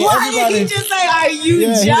know, I mean, Why everybody. did he just say, are you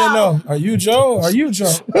Joe? He didn't know. Are you Joe? Are you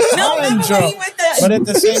Joe? No, I'm Joe. But at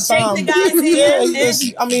the same time, the guy's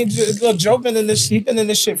hand. I mean, look, Joe been in this. He's been in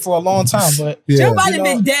this shit for a long time. But Joe Biden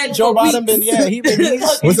been dead. Joe for Biden weeks. been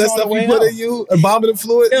What's that stuff you put in you? Embalming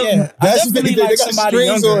fluid? Yeah, I That's definitely they like got somebody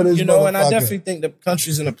strings on younger, this you know, and I motherfucker. definitely think the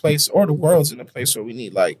country's in a place, or the world's in a place where we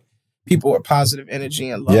need like people with positive energy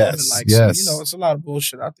and love, and like, so, you know, it's a lot of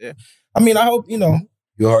bullshit out there. I mean, I hope, you know,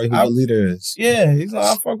 you already who your leader is. Yeah, he's like,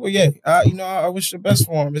 I fuck with Ye. You know, I wish the best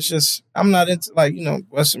for him. It's just, I'm not into, like, you know,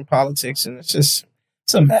 Western politics, and it's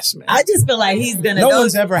a mess, man. I just feel like he's gonna. No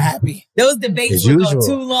one's ever happy. Those debates will go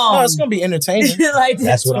too long. No, it's gonna be entertaining. Like,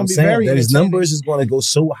 that's what I'm saying. Those numbers is going to go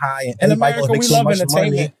so high, and in everybody America, going to make we so love much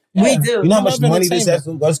entertainment. money. We do. You know how much money that's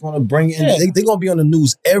going to bring in? Yeah. They're going to be on the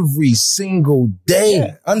news every single day.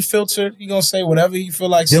 Yeah. Unfiltered. You're going to say whatever you feel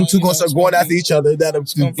like. Them two going to start going after each other. That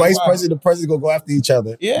the vice president, the president going to go after each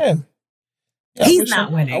other. Yeah. He's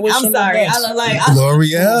not winning. I'm sorry.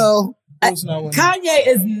 L'Oreal. Kanye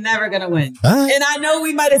is never going to win. Right. And I know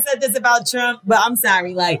we might have said this about Trump, but I'm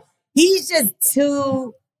sorry. Like, he's just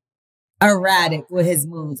too erratic with his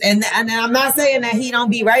moves. And I'm not saying that he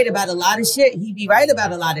don't be right about a lot of shit. He be right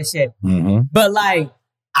about a lot of shit. Mm-hmm. But like,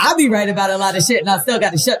 I be right about a lot of shit, and I still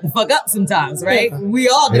got to shut the fuck up sometimes, right? We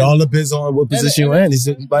all do. It all depends on what position you're in. He's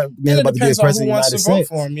about to be a president of the United States.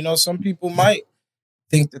 For him. You know, some people might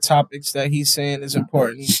think the topics that he's saying is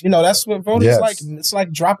important. You know, that's what voting is like. It's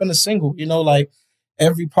like dropping a single. You know, like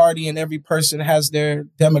every party and every person has their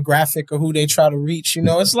demographic or who they try to reach. You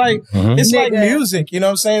know, it's like it's like music. You know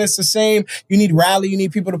what I'm saying? It's the same. You need rally. You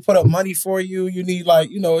need people to put up money for you. You need, like,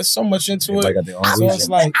 you know, it's so much into it. So it's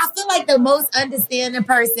like, I feel like the most understanding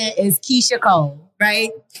person is Keisha Cole, right?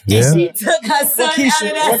 Yeah. And she took her son out of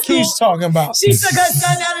that what school. Keisha talking about? She took her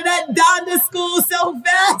son out of that Donda school so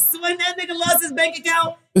fast when that nigga lost his bank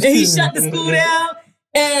account and he shut the school down.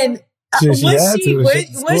 And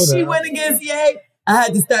when she went against Ye, I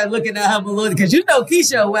had to start looking at her balloon because you know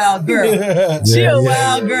Keisha a wild girl. She a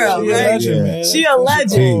wild girl, right? She a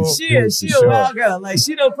legend. She a wild girl. Like,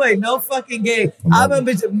 she don't play no fucking game. I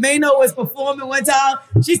remember Mano was performing one time.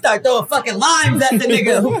 She started throwing fucking limes at the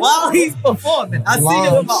nigga while he's performing. I seen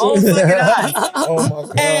it with my own fucking eyes. Oh my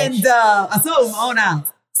God. And I saw it with my own eyes.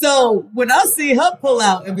 So when I see her pull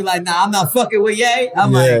out and be like, nah, I'm not fucking with Ye,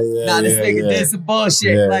 I'm this nigga did some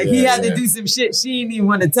bullshit. He had to do some shit she didn't even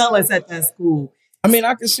want to tell us at that school. I mean,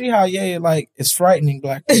 I can see how Ye, like, is frightening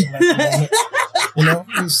black people. You know,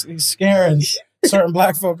 he's scaring certain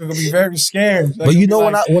black folk are gonna be very scared. But you know,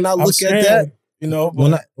 like, when I look at that, you know,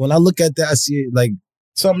 when I look at that, I see it like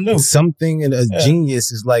something new, something in a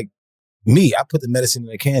genius is like me. I put the medicine in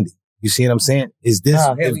the candy. You see what I'm saying? Is this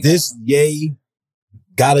if this Ye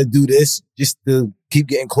gotta do this just to keep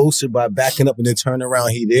getting closer by backing up and then turn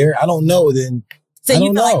around? He there? I don't know. Then so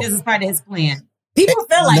you feel like this is part of his plan? People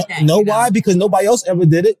feel like that. No, why? Because nobody else ever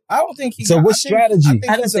did it. I don't think he. So what strategy? I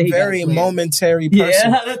think he's a very momentary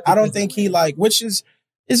person. Yeah, I don't think he which is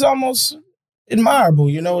almost admirable,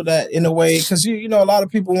 you know, that in a way, because you know, a lot of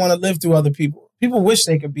people want to live through other people. People wish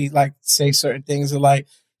they could be like say certain things, or like,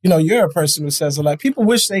 you know, you're a person who says, like, people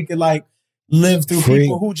wish they could like live through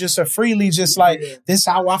people who just are freely just like, this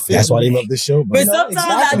how I feel. That's why they love this show, bro. But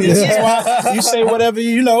sometimes exactly. That's why you say whatever,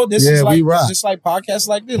 this is like, just like podcasts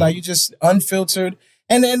like this, like you just unfiltered.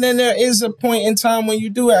 And then there is a point in time when you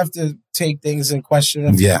do have to take things in question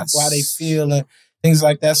of why they feel and things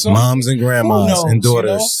like that. So moms and grandmas and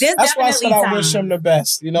daughters. That's why I said I wish them the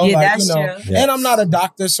best. True. And I'm not a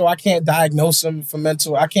doctor, so I can't diagnose them for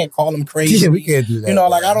mental. I can't call them crazy. Yeah, we can't do that.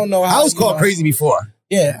 I don't know how. I was called crazy before.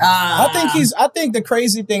 Yeah, I think the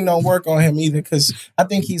crazy thing don't work on him either, because I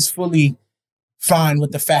think he's fully fine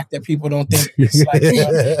with the fact that people don't think it's like,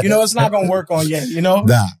 it's not gonna work on yet.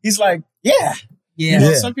 Nah. He's like,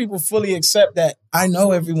 some people fully accept that. I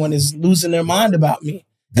know everyone is losing their mind about me,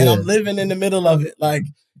 and I'm living in the middle of it. Like,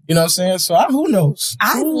 you know what I'm saying? So who knows?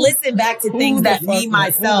 I listen back to things that me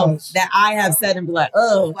myself that I have said and be like,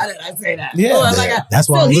 oh, why did I say that? Yeah, that's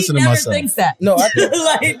why I'm listening to myself. Thinks that. No,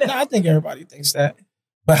 I think everybody thinks that.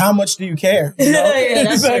 But how much do you care?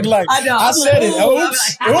 It's like I know. I said it.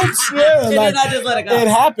 Oops. Yeah. And like, then I just let it go. It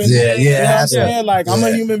happened. Yeah. You know what I'm saying? Like, I'm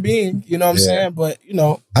a human being. You know what I'm saying? But,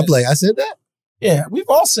 I'm like, I said that? Yeah, we've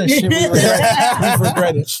all said shit we've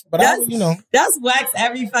regretted. But that's wax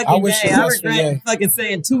every fucking day. I regret fucking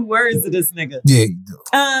saying 2 words to this nigga. Yeah, you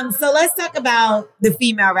do. So let's talk about the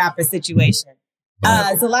female rapper situation.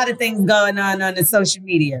 There's a lot of things going on the social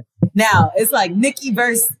media. Now, it's like Nicki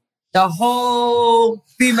versus the whole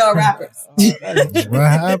female rappers. What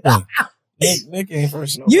happened? Nicki ain't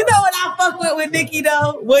first. You know what I fuck with Nicki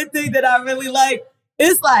though? One thing that I really like,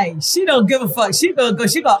 it's like she don't give a fuck. She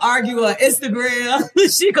gonna argue on Instagram.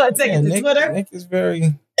 She gonna take it to Twitter. Nick is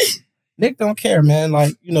Nick don't care, man.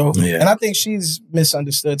 Like, and I think she's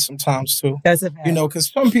misunderstood sometimes too. That's a fact. Because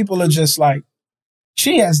some people are just like,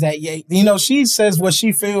 she has that, she says what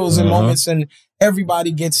she feels in moments and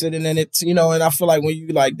everybody gets it. And then it's, and I feel like when you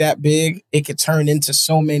like that big, it could turn into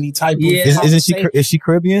so many type of. Is she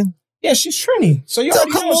Caribbean? Yeah, she's Trini. So you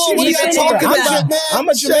already know she's I'm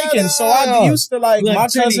a Jamaican, so I used to like my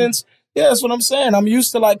cousins. Yeah, that's what I'm saying. I'm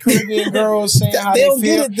used to like Caribbean girls saying how they feel.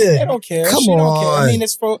 Get it then. They don't care. Come she on. Don't care. I mean,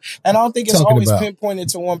 it's for, and I don't think it's always pinpointed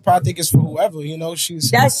to one. I think it's for whoever.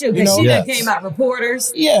 She's. That's true. Because she done came out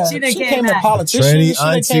reporters. Yeah, she came at politicians. She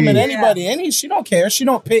done came at anybody. She don't care. She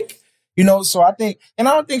don't pick. So I think, and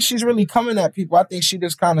I don't think she's really coming at people. I think she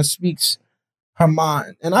just kind of speaks her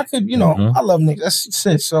mind. And I could, I love Nick. That's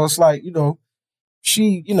sis. So it's like,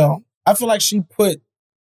 she, I feel like she put.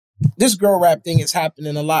 This girl rap thing is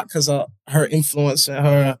happening a lot because of her influence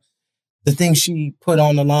and the thing she put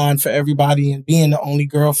on the line for everybody and being the only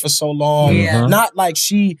girl for so long. Yeah. Not like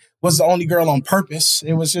she was the only girl on purpose.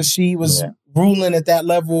 It was just she was ruling at that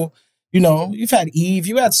level. You've had Eve.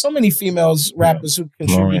 You had so many females rappers who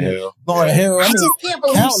contributed. Lauryn Hill. I just can't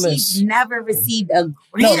believe she's never received a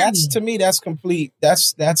Grammy. No, to me, that's complete.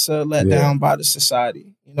 That's a letdown by the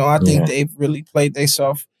society. I think they've really played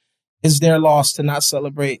themselves. It's their loss to not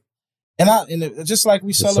celebrate. And just like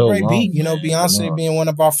we celebrate Beat, Beyonce being one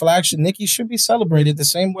of our flagship, Nicki should be celebrated the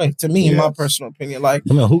same way. To me, in my personal opinion, like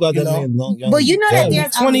who got that name? Well, that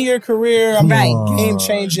there's 20-year career, game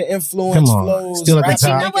changing influence, flows, still at the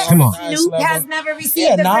top. Come on, Snoop has never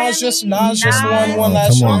received a Grammy. Nas just won one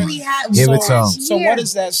last year. Give it to him. So what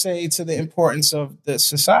does that say to the importance of the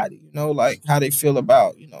society? Like how they feel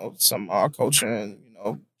about some our culture and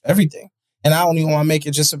everything. And I don't even want to make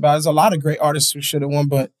it just about. There's a lot of great artists who should have won,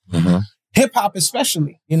 but hip hop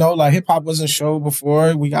especially. Like hip hop wasn't showed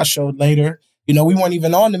before. We got showed later. We weren't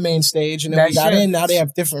even on the main stage, and then we got in. Now they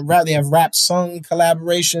have different rap. They have rap sung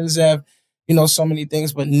collaborations. They have so many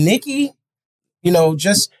things. But Nicki,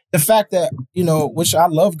 just the fact that which I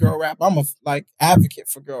love girl rap. I'm a advocate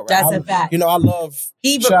for girl rap. That's a fact. I love.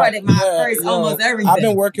 He recorded my first almost everything. I've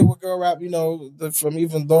been working with girl rap. From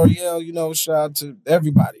even L'Oreal. Shout out to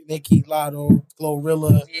everybody. Nicki, Lotto,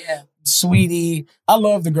 Glorilla, Sweetie. I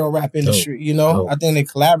love the girl rap industry. I think they're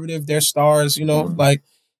collaborative. They're stars.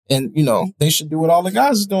 And, they should do what all the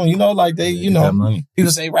guys are doing.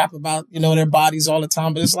 People say rap about, their bodies all the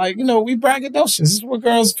time. But it's like, we braggadocious. This is where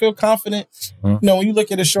girls feel confident. When you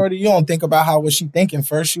look at a shorty, you don't think about was she thinking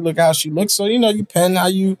first. You look how she looks. So, you pen how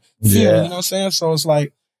you feel. You know what I'm saying? So it's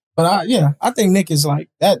like, but I think Nick is like,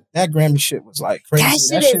 that Grammy shit was like crazy.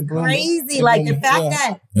 That shit is crazy. Like the fact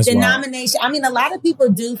that the nomination, a lot of people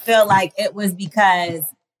do feel like it was because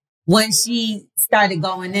when she started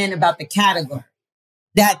going in about the category,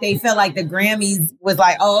 that they felt like the Grammys was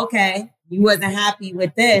like, oh, okay, you wasn't happy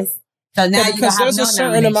with this. So now you have there's a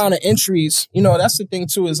certain amount of entries. That's the thing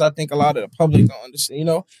too, is I think a lot of the public don't understand.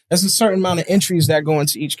 There's a certain amount of entries that go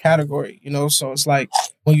into each category, so it's like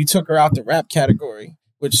when you took her out the rap category,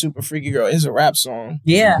 which Super Freaky Girl is a rap song.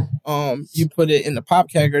 Yeah. You put it in the pop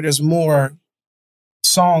category, there's more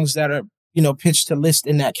songs that are, pitched to list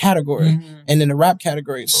in that category. And in the rap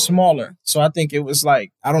category, it's smaller. So I think it was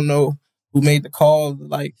like, I don't know who made the call,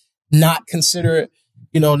 like not consider it,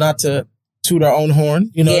 not to toot our own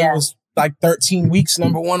horn. It was like 13 weeks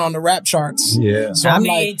 #1 on the rap charts. Yeah. So I'm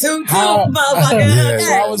like, motherfucker.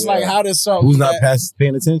 So I was like, how does something who's not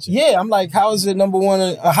paying attention? Yeah, I'm like, how is it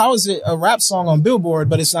 #1? How is it a rap song on Billboard,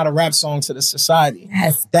 but it's not a rap song to the society?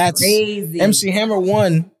 That's crazy. MC Hammer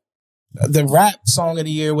won the rap song of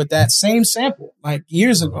the year with that same sample like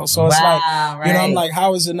years ago. So it's I'm like,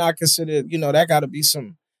 how is it not considered? That got to be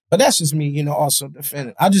some. But that's just me, also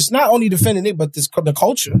defending. I just not only defending it, but the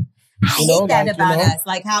culture. I hate that about us,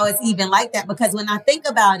 like how it's even like that. Because when I think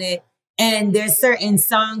about it, and there's certain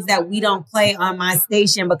songs that we don't play on my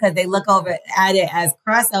station because they look over at it as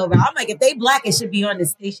crossover. I'm like, if they black, it should be on the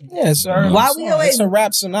station. Yeah, sir. Why we always? It's a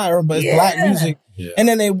rap scenario, but it's black music. Yeah. And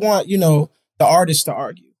then they want, the artist to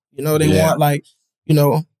argue. They want like,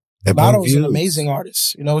 Botto's an amazing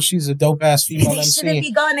artist. She's a dope ass female MC. They shouldn't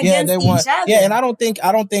be going against each other. Yeah, and I don't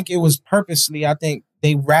think it was purposely. I think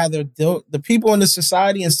they rather the people in the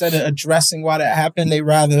society, instead of addressing why that happened, they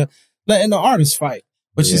rather letting the artist fight,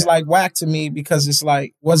 which is like whack to me because it's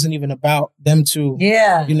like wasn't even about them two,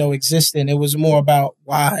 existing. It was more about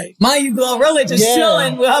why. You Glorilla just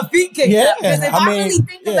chilling with her feet kicked up. Because if I really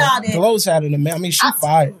think about it, Glow's had it. I mean, she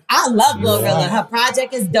fired. I love Glorilla. Her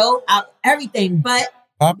project is dope. Everything, but.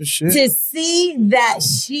 To see that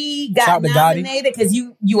she got nominated, because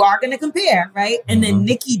you are going to compare, right? And then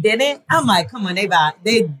Nicki didn't. I'm like, come on,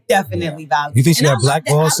 they definitely vibe. You think she got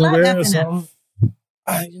blackballed somewhere or something?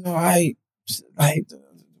 I like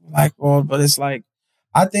blackballed, but it's like,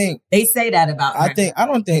 I think they say that about her.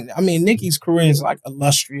 I mean, Nicki's career is like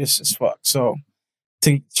illustrious as fuck. So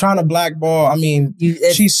trying to blackball,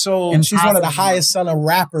 she's one of the highest selling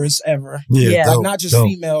rappers ever. Yeah. Like, not just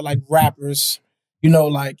female, like rappers.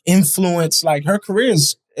 Like influence, like her career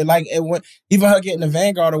is like even her getting the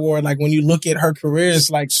Vanguard Award. Like when you look at her career,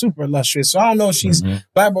 it's like super illustrious. So I don't know if she's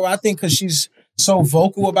black, but I think because she's so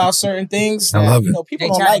vocal about certain things, I love it. People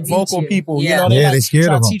don't like vocal people. Yeah. They scared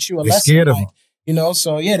of them. Teach you a They're lesson. scared of them.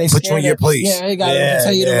 So they put you in your place. Yeah, they gotta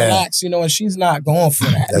tell you to relax. And she's not going for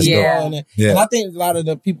that. And I think a lot of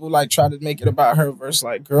the people like try to make it about her versus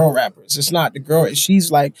like girl rappers. It's not the girl.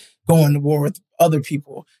 She's like going to war with other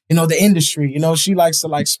people. The industry. She likes to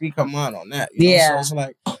like speak her mind on that. So it's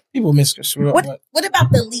like people misconstrue it. What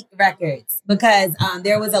about the leaked records? Because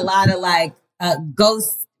there was a lot of like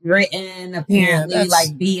ghost written apparently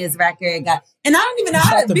like Bia's record got, and I don't even know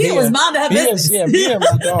how Bia was minding her business. Yeah, Bia,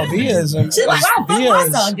 my dog.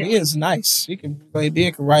 Bia is nice. She can play.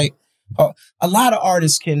 Bia can write. A lot of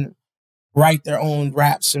artists can write their own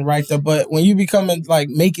raps and but when you become like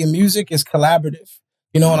making music, it's collaborative.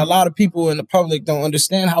 And a lot of people in the public don't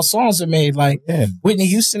understand how songs are made. Like Whitney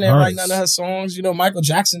Houston didn't write none of her songs. Michael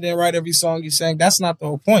Jackson didn't write every song he sang. That's not the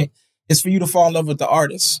whole point. It's for you to fall in love with the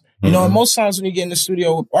artist. And most times when you get in the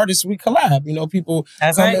studio with artists, we collab. People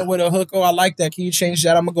come in with a hook. Oh, I like that. Can you change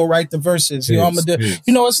that? I'm gonna go write the verses. I'm gonna do.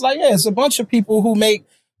 It's like it's a bunch of people who make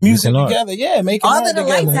music together. Yeah, making All of the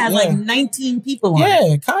Lights has like 19 people on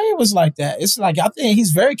it. Kanye was like that. It's like, I think he's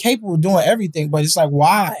very capable of doing everything, but it's like,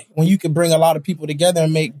 why? When you can bring a lot of people together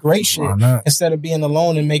and make great shit instead of being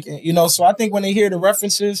alone and making, so I think when they hear the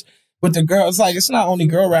references with the girls, like, it's not only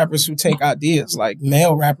girl rappers who take ideas, like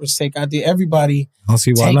male rappers take ideas. Everybody I don't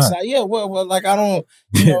see why not. Yeah, well, like, I don't,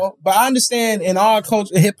 but I understand in our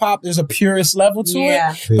culture, hip hop, there's a purist level to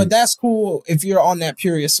it, but that's cool if you're on that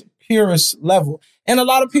purist level. And a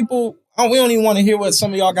lot of people, we don't even want to hear what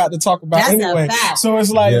some of y'all got to talk about anyway. So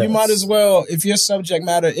it's like, you might as well, if your subject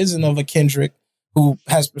matter isn't of a Kendrick who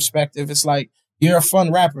has perspective, it's like, you're a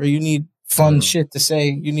fun rapper. You need fun shit to say.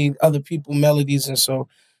 You need other people melodies. And so,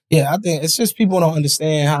 I think it's just people don't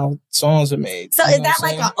understand how songs are made. So is that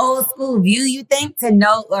like an old school view, you think, to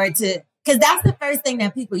know or to... Because that's the first thing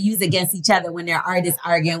that people use against each other when they're artists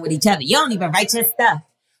arguing with each other. You don't even write your stuff.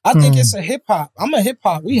 I think it's a hip hop. I'm a hip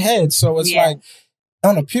hop. We had. So it's like,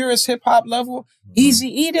 on a purest hip hop level,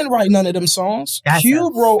 Eazy-E didn't write none of them songs.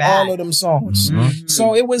 Cube wrote all of them songs.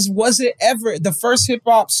 So was it ever the first hip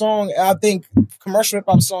hop song, I think commercial hip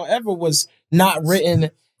hop song ever was not written.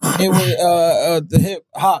 It was the hip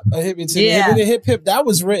hop, hip hip that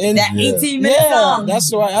was written. That 18-minute song.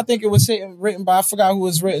 That's why I think it was written by, I forgot who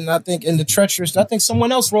was written. I think in the Treacherous. I think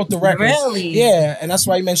someone else wrote the record. Really? Yeah, and that's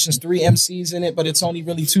why he mentions 3 MCs in it, but it's only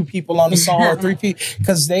really 2 people on the song or 3 people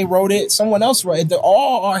because they wrote it. Someone else wrote it.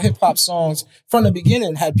 All our hip hop songs from the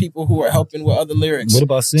beginning had people who were helping with other lyrics. What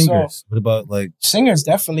about singers? What about like singers?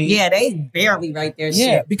 Definitely. Yeah, they barely write their shit.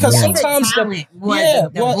 Yeah, because sometimes talent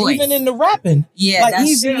even in the rapping, like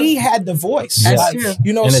Eazy he had the voice. That's true.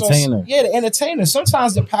 You know, entertainer. The entertainer.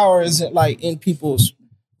 Sometimes the power isn't like in people's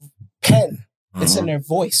pen. It's in their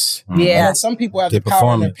voice. Yeah. And some people have the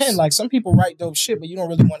power in their pen. Like some people write dope shit, but you don't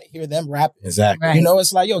really want to hear them rap. Exactly. Right. You know,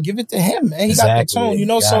 it's like, yo, give it to him, man. He got the tone, you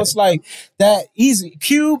know? So it's like that easy.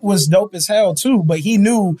 Cube was dope as hell too, but he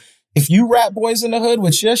knew if you rap Boys in the Hood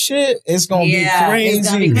with your shit, it's going to be crazy. It's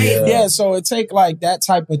gonna be crazy. Yeah, so it take like that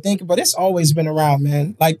type of thinking, but it's always been around,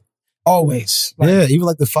 man. Like, always. Like, yeah, even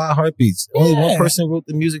like the 5 Heartbeats. Only one person wrote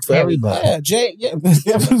the music for everybody. Yeah, Jay. Yeah.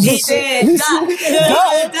 He did.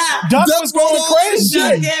 Duck was going crazy.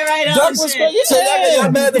 Duck was crazy. So y'all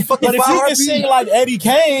mad the fucking But if 5 you can Heartbeats? sing like Eddie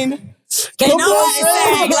Kane, Can't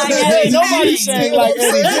nobody sing like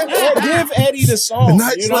Eddie. Give Eddie the song.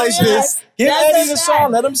 Nights like this. Give Eddie the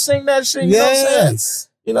song. Let him sing that shit. You know what I'm saying?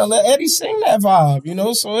 You know, let Eddie sing that vibe, you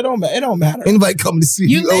know, so it don't matter. Anybody coming to see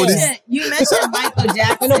you, Otis? You mentioned Michael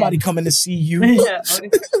Jackson. Ain't nobody coming to see you.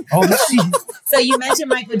 So you mentioned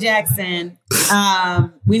Michael Jackson.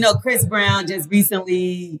 We know Chris Brown just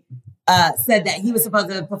recently said that he was supposed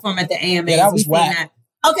to perform at the AMAs. Yeah, that was whack.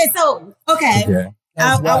 Okay.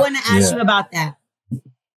 I want to ask you about that.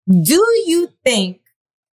 Do you think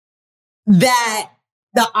that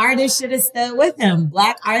the artists should have stood with him?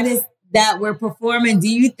 Black artists that were performing, do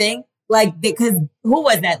you think, like, because who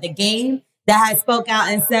was that? The Game that had spoke out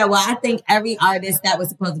and said, well, I think every artist that was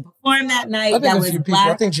supposed to perform that night that was black.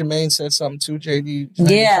 I think Jermaine said something too, JD.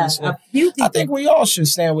 Yeah. A few people. I think we all should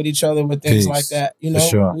stand with each other with things like that. You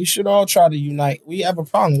know, we should all try to unite. We have a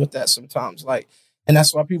problem with that sometimes. Like, and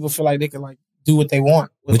that's why people feel like they can like do what they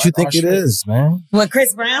want. What you think it is, man? What,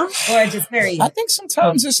 Chris Brown or just period? I think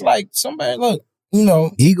sometimes it's like somebody, look, you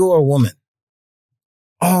know. Ego or woman?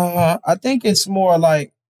 I think it's more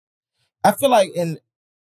like, I feel like in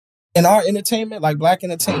our entertainment, like black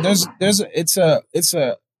entertainment,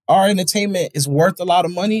 our entertainment is worth a lot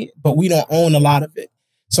of money, but we don't own a lot of it.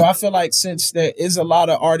 So I feel like since there is a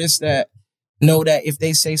lot of artists that know that if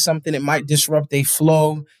they say something, it might disrupt their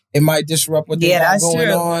flow. It might disrupt what they got going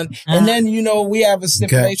on. And then, you know, we have a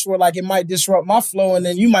stipulation where like it might disrupt my flow and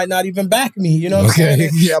then you might not even back me. You know what I'm saying?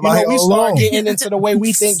 Yeah, you know, we start getting into the way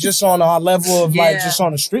we think just on our level of like just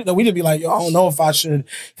on the street. That we just be like, yo, I don't know if I should.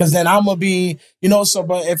 Because then I'm going to be, you know, so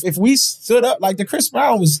but if we stood up, like the Chris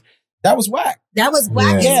Brown that was whack. That was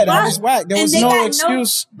whack. Yeah, that was whack. There was no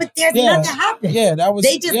excuse. But there's nothing happened. Yeah, that was.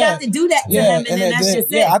 They just got to do that to him, and then that's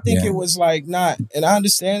just it. Yeah, I think it was like not, and I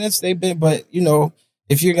understand it's they've been, but you know,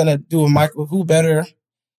 if you're gonna do a Michael, who better,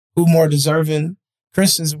 who more deserving?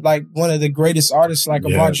 Chris is like one of the greatest artists like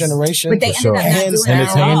of our generation. But they ended up not doing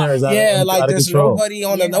entertainers. Yeah, like there's nobody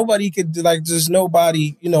on nobody could like there's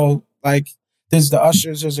nobody, you know, like there's the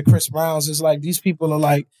Ushers, there's the Chris Browns. It's like these people are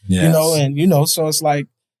like, you know, and you know, so it's like.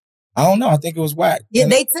 I don't know. I think it was whack. Yeah,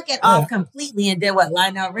 they took it off completely and did what?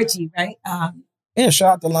 Lionel Richie, right? Yeah,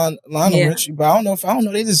 shout out to Lionel Richie, but I don't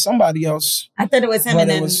know. They did somebody else. I thought it was him and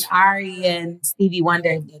then Ari and Stevie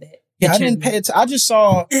Wonder did it. Yeah, I didn't pay attention. I just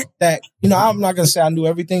saw that, you know, I'm not going to say I knew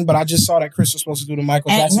everything, but I just saw that Chris was supposed to do the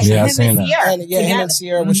Michael Jackson. Yeah, I seen that. Him and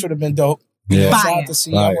Sierra, which would have been dope. Yeah. Shout out to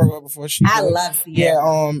Sierra. I worked with her before she I love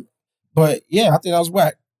Sierra. Yeah, but yeah, I think that was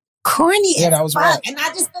whack. Corny as that was fuck. whack. And I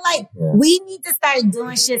just feel like we need to start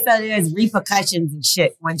doing shit so there's repercussions and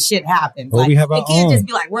shit when shit happens. Well, like, we have our it can't own. just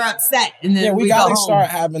be like, we're upset and then we go gotta home.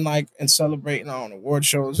 start having like and celebrating on award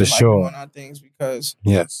shows For and like sure. doing our things because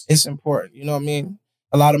it's important. You know what I mean?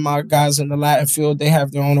 A lot of my guys in the Latin field, they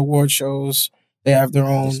have their own award shows. They have their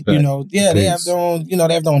own, Respect. you know, they have their own, you know,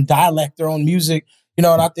 they have their own dialect, their own music. You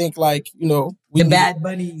know, and I think like, you know, the Bad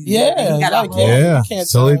Bunnies. Yeah, like, you can't totally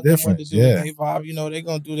tell them different. what to do with their vibe. You know, they're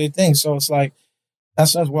gonna do their thing. So it's like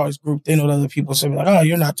that's why this group. They know that other people say like, "Oh,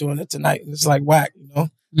 you're not doing it tonight." And it's like whack, you know,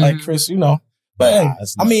 like Chris, you know. But hey,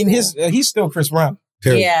 I mean, he's still Chris Brown.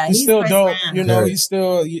 Period. Yeah, he's still Chris dope. Brown. You know, he's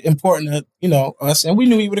still important to us, and we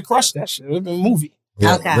knew he would have crushed that shit. It would have been a movie.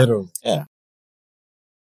 Yeah, okay, literally. Yeah.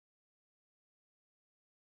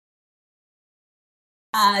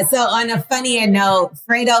 So on a funnier note,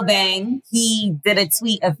 Fredo Bang, he did a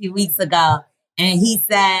tweet a few weeks ago and he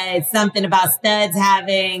said something about studs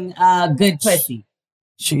having good pussy.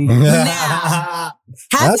 Now,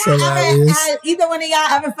 That's hilarious. has either one of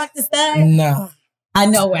y'all ever fucked a stud? No. I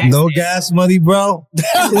know where. No gas money, bro.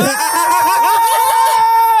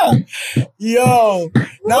 Yo,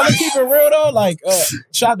 now to keep it real though, like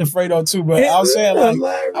shout out to Fredo too, but I was saying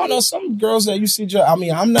like I don't know, some girls that you see, I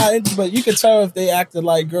mean, I'm not into, but you could tell if they acted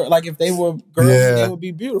like girl, like if they were girls, they would be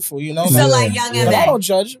beautiful, you know. So like Young and I don't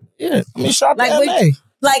judge. Yeah, I mean, shout out like to LA.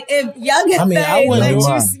 Like if Young and I Faye wouldn't let do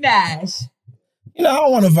you it. smash, I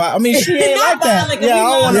don't want to violate. I mean, she ain't like that. I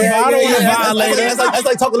don't want to violate her. That's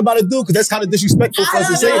like talking about a dude, because that's kind of disrespectful for us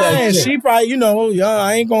to say that. She probably,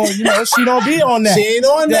 I ain't going, she don't be on that. She ain't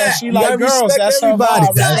on that. She like girls. That's everybody.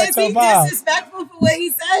 So is he disrespectful for what he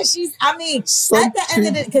says? At the end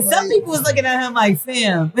of it, because some people was looking at him like,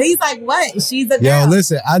 fam. But he's like, what? She's a girl. Yo,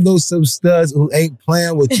 listen, I know some studs who ain't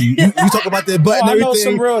playing with you. You talk about their butt and everything. I know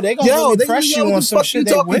some real. They gonna really press you on some shit.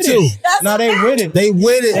 They with it. No, they with it. They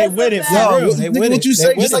with it. They with it. They with it. What you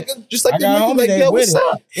say? Just like the nigga, like, yo, what's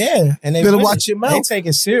up? Yeah, and they better watch your mouth. They take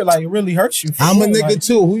it serious, like it really hurts you. I'm a nigga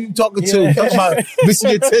too. Who you talking to? Talking about missing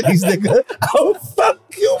your titties, nigga. Oh, fuck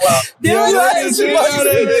you up.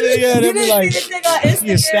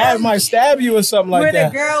 Might stab you or something like that. Where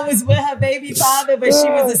the girl was with her baby father, but she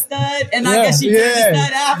was a stud, and I guess she turned a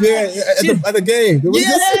stud after. Yeah, at the game.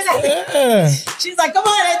 She's like, come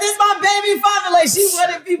on, this is my baby father. Like, she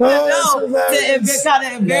wanted people to know to kind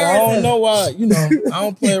of embarrass her. I don't know why, I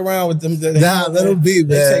don't play around with them. Nah, let them be, man.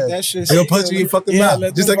 They take that shit. They'll punch you in your fucking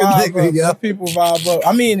mouth. Just like a nigga. Yeah. People vibe up.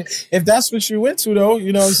 I mean, if that's what you into, though,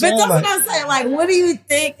 you know what I'm saying? But that's what I'm saying. Like, what do you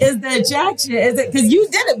think is the attraction? Is it because you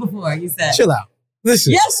did it before? You said. Chill out.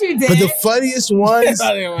 Listen. Yes, you did. But the funniest ones,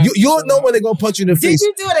 you'll know when they're gonna punch you in the face. Did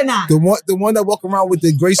you do it or not? The one that walk around with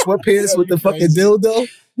the gray sweatpants with the fucking dildo.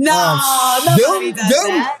 No, nobody does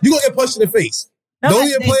that. You gonna get punched in the face. Don't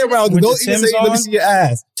even play around. Don't even say, let me see your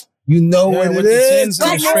ass. You know what it is.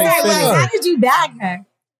 How did you bag her?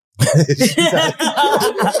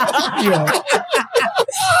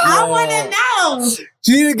 I want to know.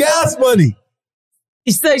 She needed gas money.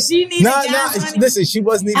 So she needed gas money? Listen, she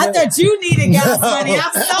wasn't even. I thought you needed gas money.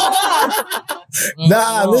 I'm so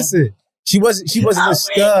up. Listen. She wasn't a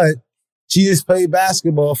stud. She just played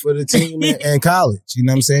basketball for the team in college. You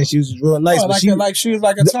know what I'm saying? She was real nice. But she was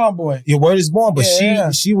like a tomboy. Your word is born, but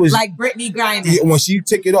she was like Brittany Griner. Yeah, when she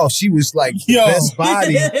took it off, she was like best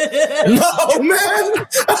body. No, man.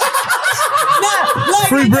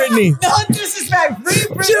 Free Brittany. No disrespect. Free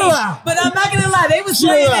Brittany. Chill out. But I'm not gonna lie, they was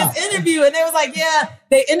playing this interview and they was like,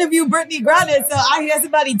 they interviewed Brittany Griner. So I hear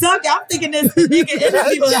somebody talking. I'm thinking this nigga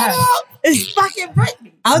interview her. It's fucking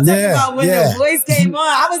Brittany. I'm talking about when the voice came on.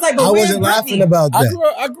 I was like, but I wasn't laughing about that.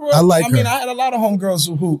 I grew up. I mean, I had a lot of homegirls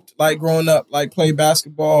who hooped, like growing up, like played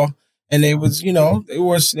basketball, and they was,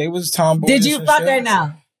 they was tomboys. Did you fuck her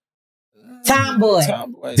now? Tomboy.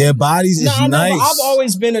 Their bodies is nice. I've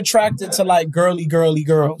always been attracted to like girly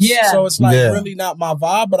girls. Yeah. So it's like really not my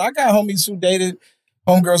vibe. But I got homies who dated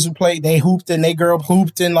homegirls who played, they hooped and they girl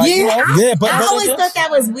hooped and like, but I always thought that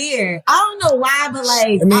was weird. I don't know why, but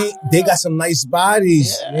like, I mean, they got some nice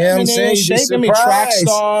bodies. Yeah, you know what I'm saying? Shape, track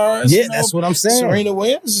stars. Yeah, that's what I'm saying. Serena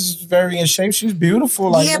Williams is very in shape. She's beautiful.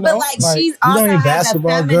 Like, but like she's also has a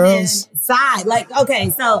feminine side. Like, okay,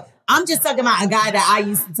 so I'm just talking about a guy that I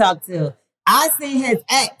used to talk to. I seen his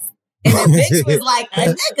ex. And the bitch was like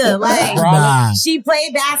a nigga. Like she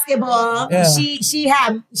played basketball. Yeah.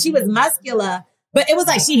 She was muscular. But it was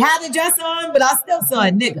like she had a dress on, but I still saw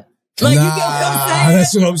a nigga. Like, you get what I'm saying?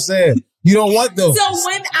 That's what I'm saying. You don't want those. So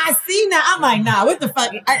when I see that, I'm like, nah, what the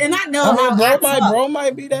fuck? And I know bro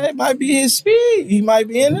might be that. It might be his speed. He might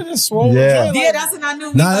be into this swole. Yeah, that's what I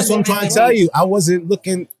knew. Nah, that's what I'm trying to tell you. I wasn't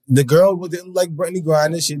looking. The girl didn't look like Brittany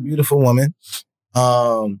Griner. She's a beautiful woman.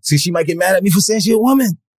 See, she might get mad at me for saying she's a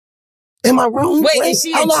woman. Am I wrong? Wait, is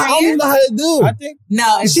she a trans? I don't know how to do. I think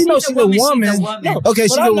she knows she's a woman. No, okay,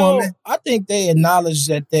 she's a woman. I think they acknowledge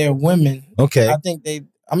that they're women. Okay. I think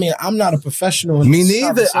I'm not a professional. Me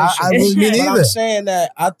neither. Me neither. But I'm saying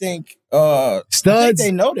that I think studs. I think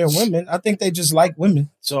they know they're women. I think they just like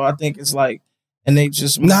women. So I think it's like, and they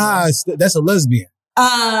just that's a lesbian.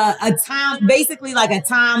 Basically like a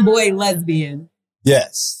tomboy lesbian.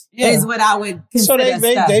 Yes. Is what I would consider. So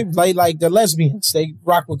they play like the lesbians. They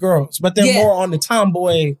rock with girls, but they're more on the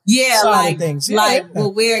tomboy side of things.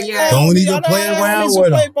 Well, where you're don't even play around with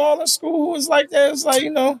them. Play ball in school was like that. It's like,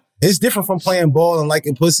 it's different from playing ball and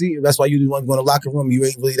liking pussy. That's why you want to go in the locker room. You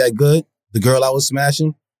ain't really that good. The girl I was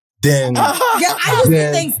smashing. Then I used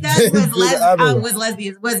to think studs was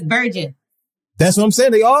lesbians, was virgin. That's what I'm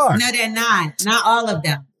saying. They are. No, they're not. Not all of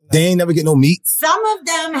them. They ain't never get no meat. Some of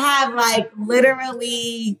them have like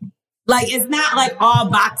literally, like it's not like all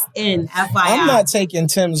boxed in. FYI, I'm not taking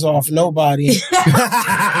Tim's off nobody.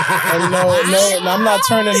 And no, I'm not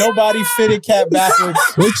turning nobody fitted cap backwards.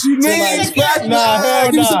 What you mean? Hell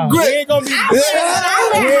nah. We ain't gonna be.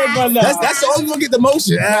 That's all you gonna get the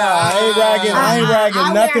motion. Nah, I ain't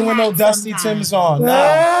ragging nothing with no dusty Tim's on.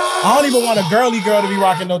 Nah. I don't even want a girly girl to be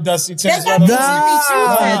rocking no dusty Timbs. I'm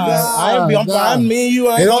me and you.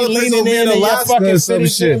 I ain't leaning in and your fucking city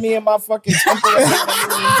shit. Me and my fucking temple.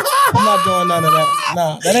 I'm not doing none of that.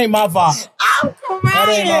 Nah, that ain't my vibe. That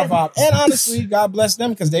ain't my vibe. And honestly, God bless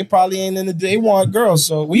them because they probably ain't in the. They want girls,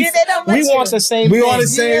 so we want the same. We on the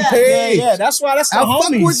same page. Yeah, that's why. That's the homies.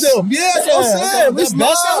 Fuck with them. Yeah, that's what I'm saying.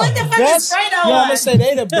 What the fuck is Fredo? I'm gonna say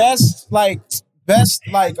they the best.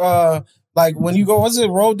 Like when you go, what's it,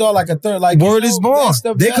 road dog? Like a third, like word is born.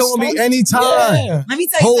 They come with me anytime. Yeah. Let me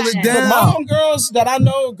tell you, hold it down. My own girls that I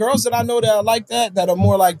know that are like that are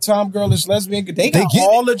more like Tom girlish lesbian. They got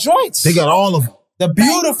all the joints. They got all of them. The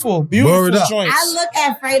beautiful joints. I look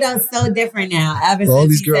at Fredo so different now. Ever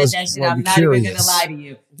since he said that shit, I'm not even gonna lie to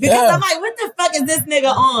you because I'm like, what the fuck is this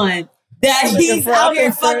nigga on? That he's out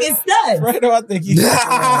here fucking studs. Fredo, I think he's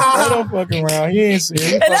Fredo fucking around. He ain't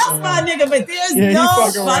serious. And that's my nigga, but there's no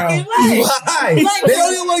fucking way. Why? Like, they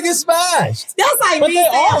don't even want to get smashed. That's like but me they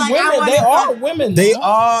saying, are like, women. They are women. They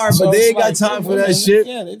are, but they ain't got time for that shit.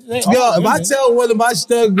 Yeah, Yo, if I tell one of my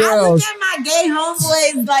stud girls, I look at my gay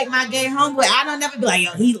homeboys, like my gay homeboy, I don't never be like,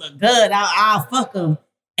 yo, he look good. I'll fuck him.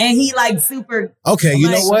 And he like super. Okay,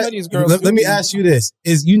 you know what? Let me ask you this: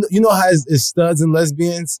 is you know how it's studs and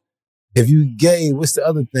lesbians? If you gay, what's the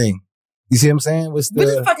other thing? You see what I'm saying? What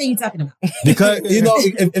the fuck are you talking about? Because, you know,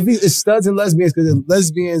 if it's studs and lesbians, because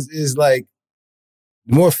lesbians is like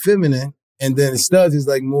more feminine, and then studs is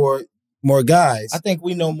like more guys. I think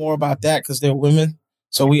we know more about that because they're women,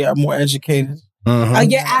 so we are more educated. Mm-hmm. Oh,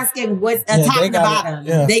 you're asking what's a top and the bottom?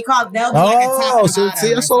 Yeah. They'll be like a top and bottom. So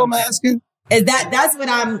see, that's all I'm asking. Is that's what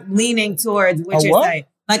I'm leaning towards? What you're saying,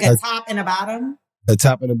 like a top and a bottom. A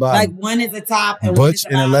top and a bottom. Like one is a top and butch one is a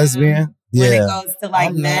and a bottom. lesbian. Yeah. When it goes to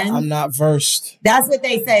like men. I'm not versed. That's what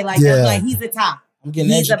they say. Like, like he's a top. I'm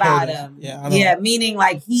getting he's educated. A bottom. Yeah, meaning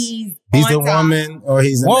like he's the top. woman or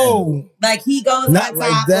he's a man. Like he goes not on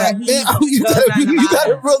like top that. or he Yeah, goes you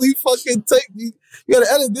gotta really fucking take you gotta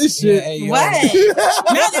edit this shit. What?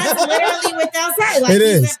 No, that's literally what they'll say. Like it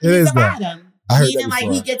is. He's a bottom. I heard meaning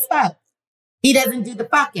like he gets fucked. He doesn't do the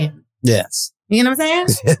fucking. Yes. You know what I'm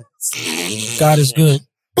saying? God is good.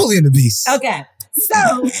 Bully in the beast. Okay.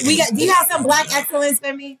 So do you have some black excellence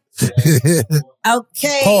for me?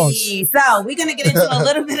 Okay. Pause. So we're gonna get into a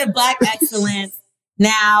little bit of black excellence.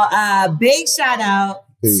 Now, big shout out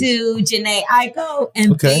to Janae Aiko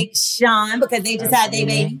and Big Sean because they just had their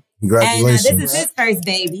baby. Congratulations. And this is his first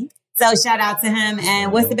baby. So shout out to him.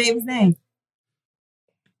 And what's the baby's name?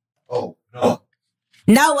 Oh, no.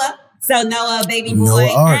 Noah. So Noah, baby boy.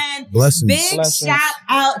 Noah and blessings. Big shout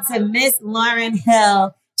out to Miss Lauren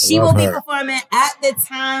Hill. She will be performing at the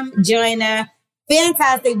Tom Joyner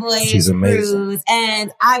Fantastic Voyage Cruise,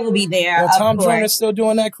 and I will be there. Tom Joyner's still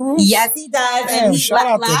doing that cruise? Yes, he does. Damn, and shout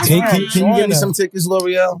out to Can you give me some tickets,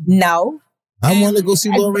 L'Oreal? No. I want to go see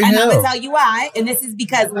Lauren Hill. And I'm going to tell you why. And this is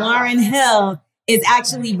because Lauren Hill is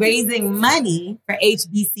actually raising money for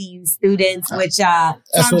HBCU students, which Tom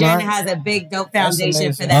Joyner has a big dope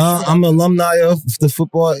foundation for that. I'm an alumni of the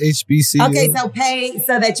football HBCU. Okay, so pay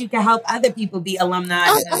so that you can help other people be alumni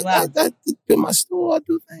as well. In my store, I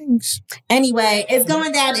do things. Anyway, it's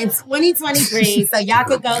going down in 2023, so y'all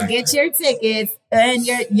could go get your tickets. And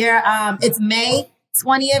your it's May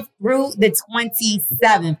 20th through the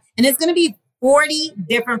 27th, and it's going to be 40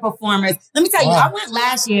 different performers. Let me tell you, I went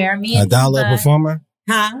last year. Me and $1 performer?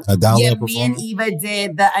 Huh? $1 performer? Me and Eva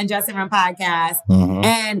did the Unjust and Run podcast. Mm-hmm.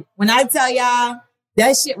 And when I tell y'all,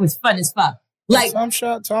 that shit was fun as fuck. Like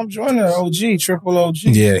Tom Joyner, OG, triple OG.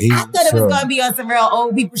 Yeah, I thought it was going to be on some real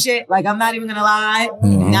old people shit. Like, I'm not even going to lie.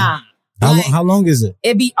 Mm-hmm. Nah. How long is it?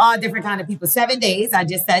 It'd be all different kind of people. 7 days. I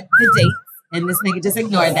just said the date. And this nigga just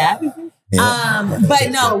ignored that. Yeah.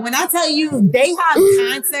 But no, when I tell you they have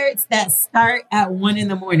concerts that start at 1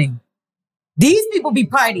 a.m. These people be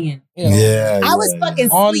partying. Yeah. I was fucking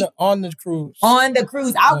sleep. On the cruise. On the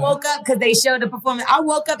cruise. I woke up because they showed the performance. I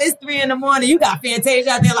woke up, it's 3 a.m. You got Fantasia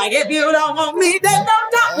out there like, if you don't want me, then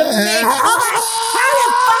don't talk to me. I'm like, how the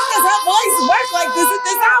fuck does her voice work like this at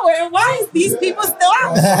this hour? And why is these people still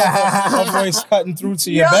out? Her voice cutting through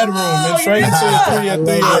to your bedroom and straight to your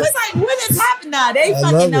 3 I was like, what is happening now? They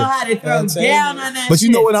fucking know how to throw down on that But you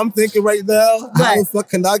shit. know what I'm thinking right now? How the fuck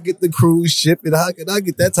can I get the cruise ship and how can I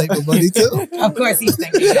get that type of money too? Of course he's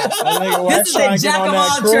thinking that. This is a jack of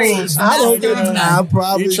all trades. I don't get it. I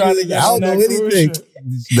probably I don't know anything.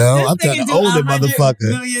 No, I'm trying to own it,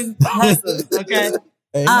 motherfucker. Okay.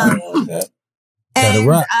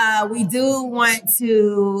 And we do want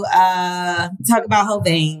to talk about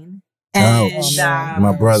Hovain. And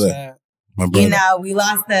my brother. You know, we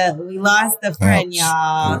lost a friend,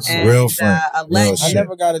 y'all. And, real friend. I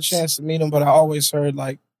never got a chance to meet him, but I always heard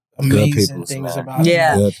like amazing things about it.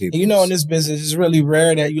 Yeah. And, you know, in this business, it's really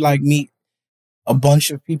rare that you like meet a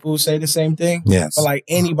bunch of people who say the same thing. Yes. But like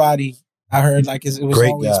anybody I heard, like it was Great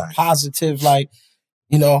always guy. positive, like,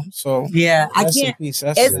 you know, so yeah, I can't. It's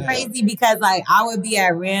crazy because like I would be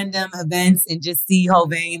at random events and just see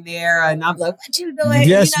Hovain there, and I'm like, "What you doing?"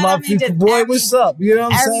 Yes, you know my what I mean? people, Just boy, what's up? You know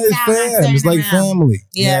what I'm saying? It's fam. It's like family.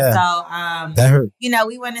 Yeah. So, that hurt. you know,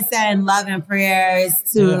 we want to send love and prayers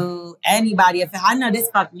to anybody. If I know this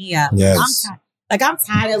fucked me up. Yes. I'm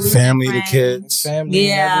tired of losing family, friends. the kids,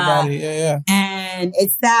 family, everybody. Yeah. And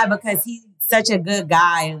it's sad because he's such a good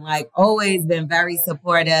guy and like always been very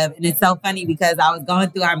supportive. And it's so funny because I was going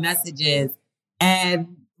through our messages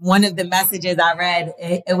and one of the messages I read,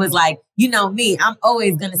 it was like, you know me, I'm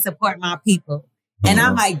always going to support my people. And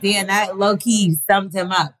I'm like, damn, that low key summed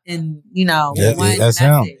him up. And, you know, one that's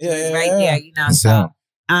message him. right there, you know. That's so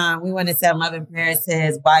him. we want to send love and prayers to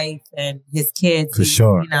his wife and his kids. For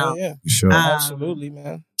sure. You know, for sure. Absolutely,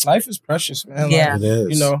 man. Life is precious, man. Yeah. It is.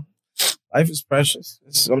 You know, life is precious.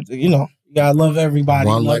 It's something, you know, you gotta love everybody.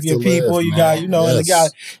 One Love life your to people. live, You man. got, you know, and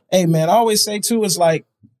Yes. hey man, I always say too, it's like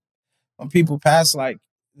when people pass, like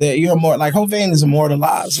that you're more like Hovain is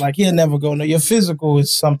immortalized. Like he'll never go. No, your physical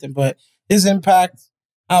is something, but his impact,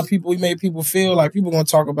 how he made people feel, like people gonna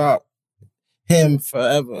talk about him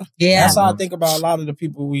forever. Yeah. That's how I think about a lot of the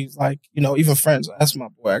people we like, you know, even friends. That's my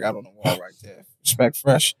boy I got on the wall right there. Respect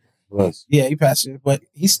Fresh. Yeah, he passed it. But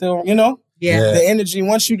he's still, you know, the energy,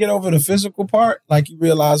 once you get over the physical part, like you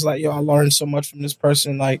realize like, yo, I learned so much from this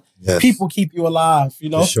person. Like people keep you alive, you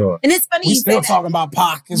know? For sure. And it's funny We still talking about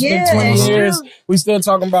Pac. It's been 20 it's years. true. We still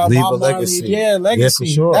talking about Leave Bob a Marley. legacy. Yeah, legacy. Yeah,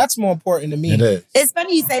 for sure. That's more important to me. It is. It's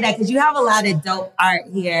funny you say that because you have a lot of dope art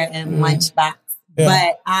here in Lunchbox,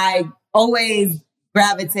 but I always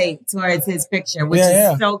gravitate towards his picture, which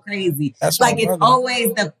is so crazy. That's like my it's brother.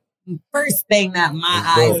 always the first thing that my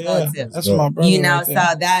eyes go to. That's my brother. You know, right so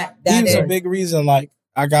there. that He was is a big reason, like,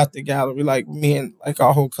 I got the gallery, like, me and, like,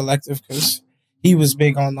 our whole collective, because he was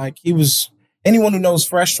big on, like, anyone who knows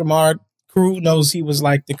Fresh from our crew knows he was,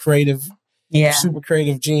 like, the creative, super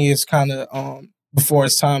creative genius, kind of, before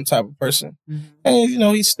his time type of person. Mm-hmm. And, you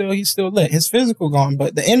know, he's still lit. His physical gone,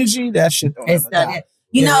 but the energy, that shit don't ever die.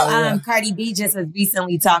 You know, Cardi B just was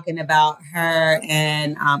recently talking about her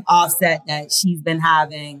and Offset that she's been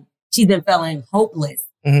feeling hopeless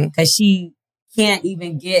because she can't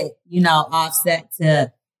even get, you know, Offset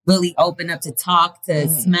to really open up, to talk, to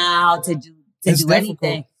smile, to do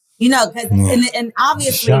anything. You know, because and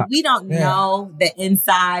obviously we don't know the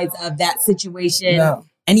insides of that situation. No.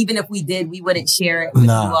 And even if we did, we wouldn't share it with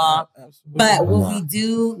you all. But what we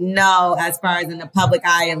do know, as far as in the public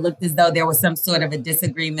eye, it looked as though there was some sort of a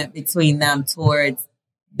disagreement between them towards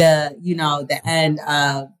the, you know, the end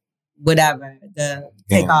of whatever, the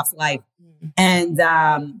Takeoff's life. And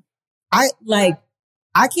I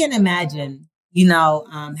can't imagine, you know,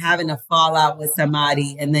 having a fallout with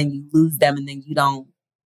somebody and then you lose them and then you don't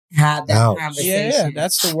have that conversation. Yeah,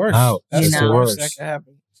 that's the worst. That's the worst that can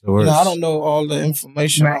happen. You know, I don't know all the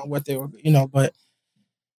information on what they were, you know, but,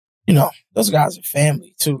 you know, those guys are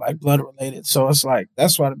family too, like blood related. So it's like,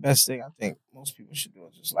 that's why the best thing I think most people should do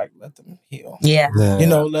is just like let them heal. Yeah. You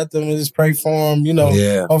know, let them just pray for them, you know,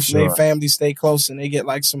 hopefully sure. their family stay close and they get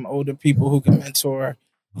like some older people who can mentor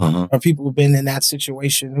or people who've been in that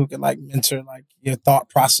situation who can like mentor like your thought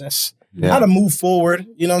process, how to move forward.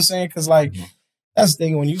 You know what I'm saying? Because like, that's the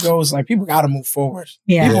thing when you go, it's like people got to move forward.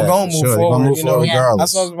 Yeah. People gonna move forward. You know, I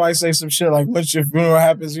saw somebody say some shit like, once your funeral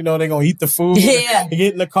happens, you know, they're gonna eat the food, get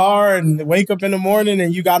in the car and wake up in the morning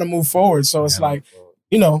and you got to move forward. So it's like,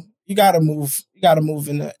 you know, you got to move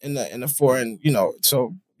in the forward. And, you know,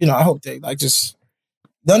 so, you know, I hope they like just,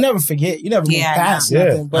 they'll never forget. You never move past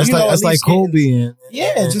nothing. But that's like Kobe.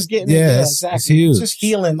 Just getting in there. Exactly. It's huge. Just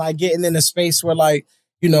healing, like getting in a space where like,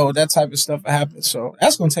 you know, that type of stuff happens. So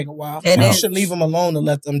that's going to take a while. You should leave them alone and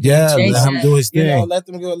let them do let him do his thing. You know, let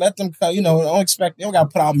them go. Let them, you know, they don't got to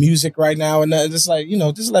put out music right now. And just like, you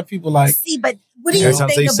know, just let people like. See, but what do you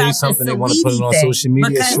think they about say something, they want to put it on social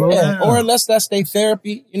media. Or unless that's their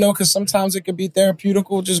therapy, you know, because sometimes it could be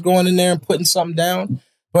therapeutical just going in there and putting something down.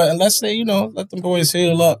 But unless they, you know, let them boys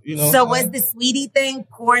heal up, you know. So was the Sweetie thing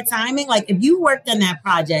poor timing? Like if you worked on that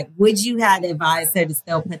project, would you have advised her to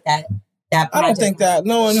still put that project? I don't think that,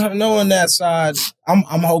 knowing that side, I'm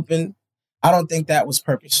hoping, I don't think that was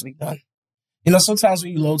purposely done. You know, sometimes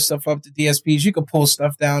when you load stuff up to DSPs, you could pull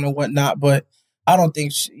stuff down and whatnot, but I don't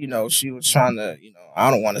think she was trying to, I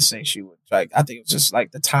don't want to say she would like. I think it was just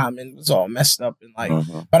like the timing was all messed up and like.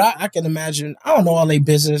 But I can imagine. I don't know all their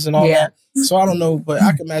business and all that, so I don't know. But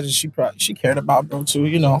I can imagine she cared about bro too.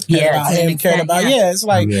 Cared about him, cared about. Yeah, it's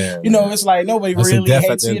like it's like nobody really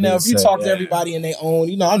hates. If you talk to everybody in their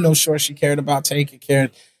own, I'm sure she cared about Take and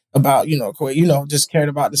cared about just cared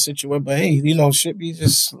about the situation. But hey, shit be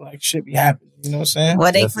happening. You know what I'm saying?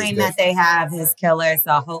 Well, they claim that they have his killer,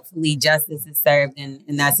 so hopefully justice is served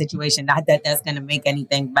in that situation. Not that that's going to make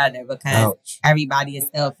anything better because everybody is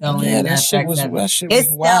still feeling that shit was it's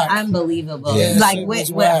still unbelievable. Yeah, like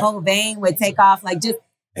with Hovain, with Takeoff, like just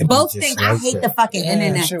both things. I hate the fucking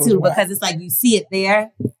internet too because it's like you see it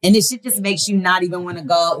there and this shit just makes you not even want to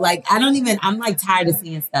go. Like I'm like tired of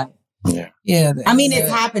seeing stuff. Yeah. I mean, it's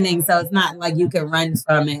happening, so it's not like you can run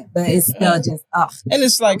from it, but it's still just And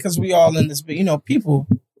it's like because we all in this, but people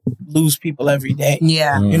lose people every day.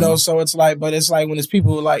 Yeah, so it's like, but it's like when it's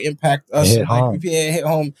people who like impact us, hit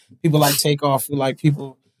home. People like Takeoff, who like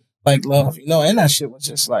people like Love, and that shit was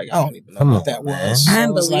just like I don't even know what that was.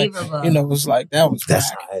 Unbelievable. It was like that was That's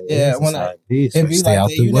whack. When it be stay like out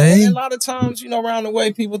that, the way. And a lot of times, around the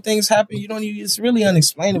way, things happen. It's really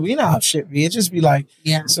unexplainable. You know how shit be. It just be like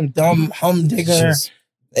some dumb humdinger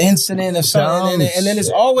incident or something, and then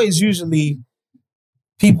it's always usually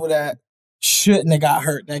people that shouldn't have got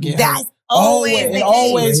hurt that get hurt.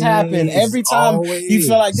 Always happen. Every time you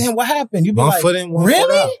feel like, damn, what happened? You be like,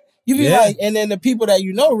 really? You be like, and then the people that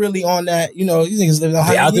really on that, these niggas live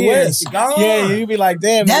 100 years. Yeah, you be like,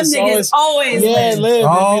 damn, them niggas always live.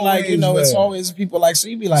 Always be like, it's always people like, so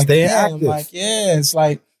you be like, stay damn, active. like, it's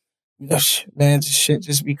like, man, this shit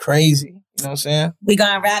just be crazy. You know what I'm saying? We're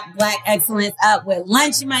going to wrap Black Excellence up with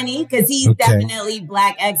Lunch Money because he's definitely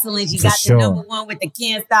Black Excellence. You got the number one with the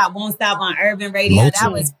Can't Stop, Won't Stop on Urban Radio.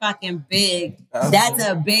 That was fucking big. That's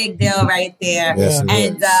a big deal right there. Yes,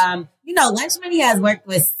 and, Lunch Money has worked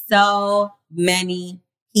with so many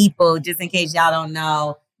people, just in case y'all don't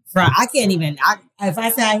know. I can't even, if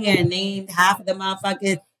I sat here and named half of the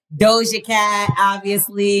motherfuckers, Doja Cat,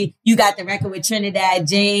 obviously. You got the record with Trinidad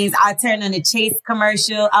James. I turned on the Chase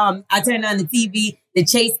commercial. I turned on the TV. The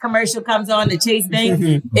Chase commercial comes on, the Chase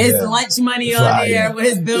Bank. It's Lunch Money on there with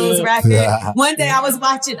his Bills record. One day I was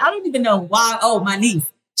watching, I don't even know why. Oh, my niece.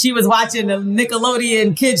 She was watching the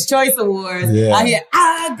Nickelodeon Kids' Choice Awards. I hear,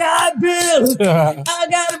 I got bills. I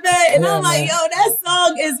got a bed. And I'm like, yo, that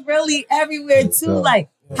song is really everywhere too. Like,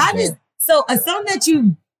 so a song that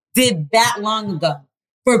you did that long ago,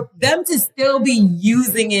 for them to still be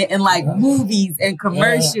using it in like movies and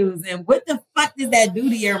commercials, and what the fuck does that do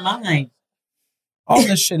to your mind? All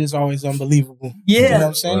this shit is always unbelievable. Yeah. You know what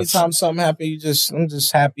I'm saying? Anytime something happens, I'm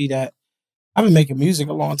just happy that I've been making music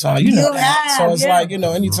a long time. You know that. So it's like,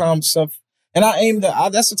 anytime stuff, and I aim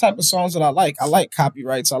that's the type of songs that I like. I like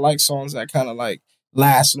copyrights. I like songs that kind of like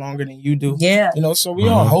last longer than you do. Yeah. So we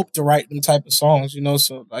all hope to write them type of songs,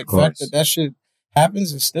 so like the fact that shit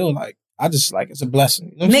happens is still like, I just like it's a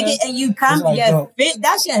blessing. You know Nigga, and you come,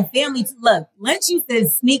 that's your family. Look, Lynch used to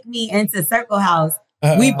sneak me into Circle House.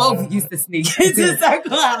 We both used to sneak into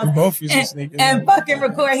Circle House. We both used to sneak in. And fucking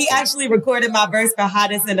record. He actually recorded my verse for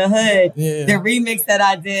Hottest in the Hood. Yeah. The remix that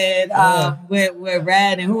I did with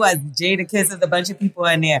Red and who was Jada Kiss. There's a bunch of people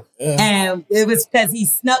in there. Yeah. And it was because he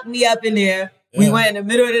snuck me up in there. We went in the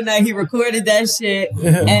middle of the night. He recorded that shit.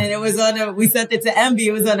 And it was we sent it to MB.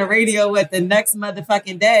 It was on the radio with the next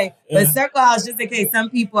motherfucking day. But Circle House, just in case some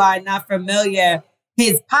people are not familiar,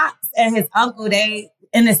 his pops and his uncle, they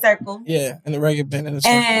in the circle. Yeah, in the reggae band in the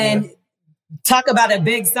circle. And talk about a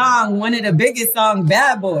big song, one of the biggest songs,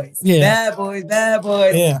 Bad Boys. Yeah. Bad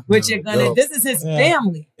Boys. Yeah. Which you're gonna, this is his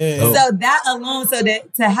family. Yeah. So that alone, so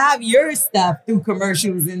that to have your stuff through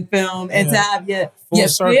commercials and film and to have your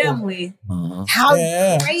family, how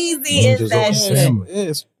crazy is that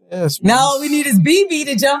shit? Yes, no, we need his BB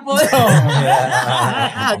to jump on.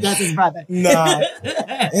 That's his brother. Nah,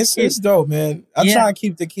 it's dope, man. I try and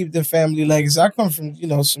keep the family legacy. I come from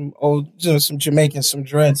some old some Jamaicans, some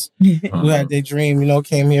dreads who had their dream.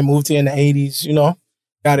 Came here, moved here in the '80s.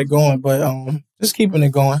 Got it going, but just keeping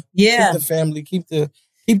it going. Yeah, keep the family, keep the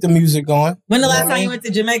music going. When the last time you went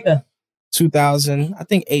to Jamaica? 2000, I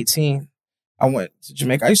think 18. I went to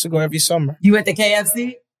Jamaica. I used to go every summer. You went to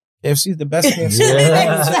KFC? KFC is the best KFC.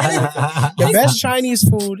 The best Chinese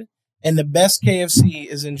food and the best KFC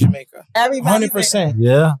is in Jamaica. 100%.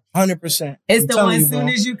 Yeah. 100%. It's the one as soon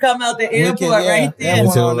as you come out the airport, right there.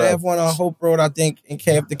 They have one on Hope Road, I think, in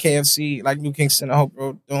the KFC, like New Kingston and Hope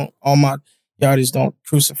Road. All my yardies don't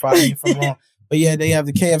crucify me if I'm wrong. But yeah, they have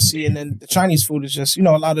the KFC, and then the Chinese food is just, a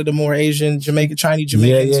lot of the more Asian, Jamaicans. Yeah.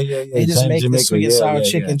 They just make the sweet and sour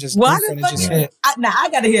chicken just different. It just hit. Now I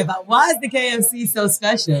gotta hear about why is the KFC so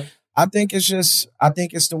special? I think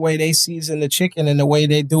it's the way they season the chicken and the way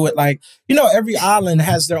they do it. Like, every island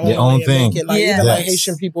has their own way thing. Of making. Like, even like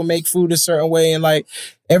Haitian people make food a certain way, and like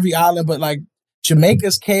every island, but like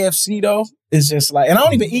Jamaica's KFC though is just like, and I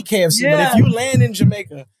don't even eat KFC, but if you land in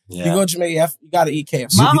Jamaica, you go to Jamaica, you gotta eat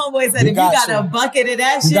KFC. My homeboy said if you got a bucket of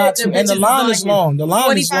that shit, and the line is long. The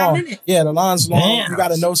line is long. Minutes. Yeah, the line's long. Damn. You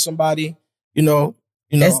gotta know somebody,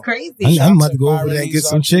 It's crazy. I'm about to go over there and get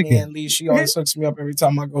some chicken. She always hooks me up every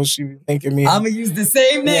time I go. She be thinking me. I'm gonna use the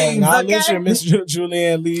same names. Okay? Miss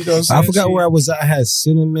Julianne Lee. I forgot where I was. I had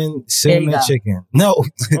cinnamon chicken. No,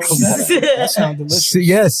 that sounds delicious.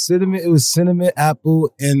 Yes, cinnamon. It was cinnamon,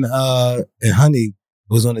 apple, and honey.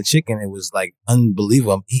 It was on the chicken. It was like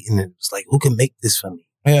unbelievable. I'm eating it. It was like, who can make this for me?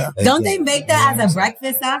 Yeah. Don't they make that as a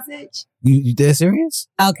breakfast sausage? You dead serious?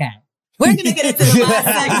 Okay. We're gonna get into the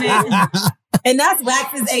last segment. And that's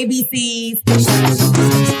Wax's ABCs.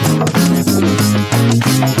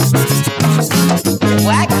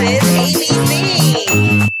 Wax's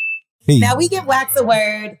ABCs. Hey. Now we give Wax a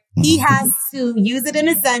word. He has to use it in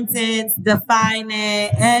a sentence, define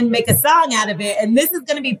it, and make a song out of it. And this is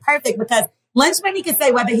going to be perfect because LunchMoney can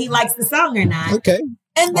say whether he likes the song or not. Okay.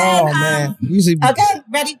 And then, man. Usually, okay,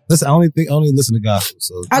 ready? Listen, I only listen to gospel.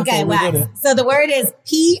 So okay, Wax. So the word is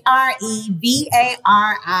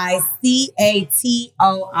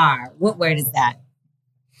PREVARICATOR. What word is that?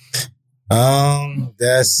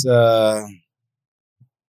 That's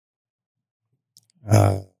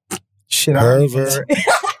shit. Pervert.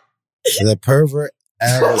 The pervert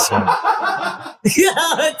avatar.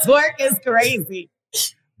 Twerk is crazy.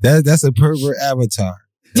 That's a pervert avatar.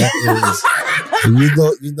 That is,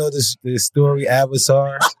 you know the story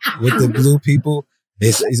Avatar with the blue people.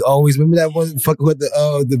 It's always, remember that one fucking with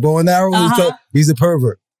the bow and arrow. He's a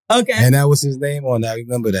pervert. Okay, and that was his name on that. I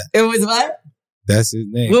remember that. It was what? That's his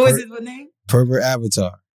name. What was his name? Pervert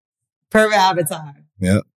Avatar. Pervert Avatar.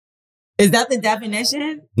 Yep. Is that the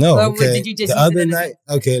definition? No. Or okay. did you just the other night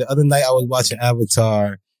I was watching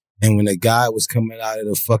Avatar, and when the guy was coming out of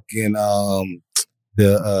the fucking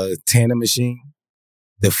the tanner machine,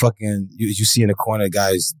 the fucking you see in the corner, the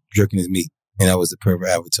guy's jerking his meat, and that was the pervert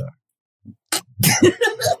Avatar.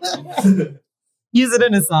 Use it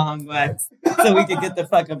in a song, Wax, so we can get the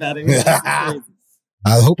fuck up out of here. I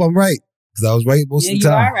hope I'm right, because I was right most of the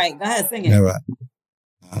time. You are right. Go ahead, sing it. All right.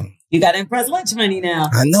 You got to impress LunchMoney now.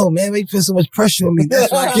 I know, man. They put so much pressure on me.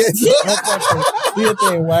 That's why I can't. No pressure. Do your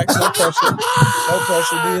thing, Wax. No pressure. No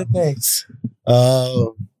pressure. Do your thing.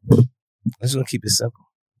 I'm just gonna keep it simple.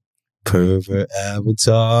 Pervert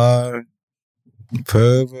Avatar.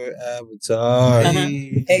 Pervert Avatar.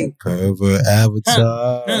 Hey. Pervert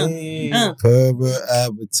Avatar. Pervert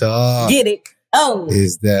Avatar. Get it. Oh.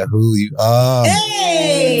 Is that who you are?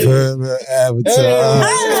 Hey. Pervert Avatar.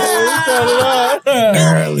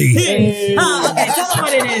 Early. Okay, tell them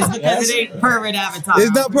what it is because it ain't pervert Avatar.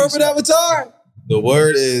 It's not pervert Avatar. The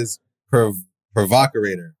word is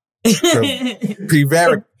provocator.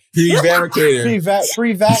 Prevaricator.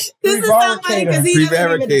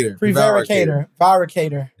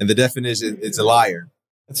 Prevaricator. And the definition, it's a liar.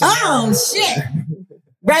 Oh, shit.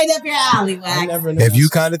 Right up your alley, Wax. If you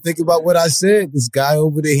kind of think about what I said, this guy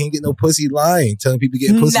over there, he ain't get no pussy lying, telling people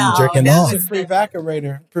getting pussy and jerking off.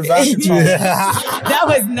 Prevaricator. That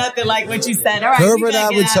was nothing like what you said. All right, Pervert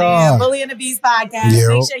Avatar. Bully and the Beast podcast.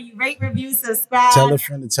 Yo. Make sure you rate, review, subscribe. Tell a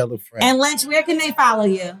friend to tell a friend. And Lunch, where can they follow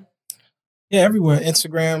you? Yeah, everywhere.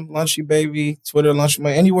 Instagram, Lunchy Baby, Twitter,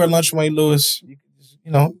 LunchMoney, anywhere LunchMoney Lewis. You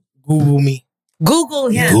can, Google me. Google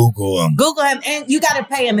him. Google him. Google him. And you got to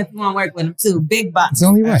pay him if you want to work with him too. Big bucks. It's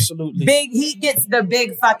only right. Absolutely. He gets the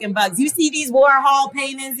big fucking bucks. You see these Warhol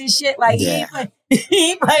paintings and shit? Like, he ain't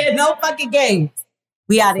playing no fucking games.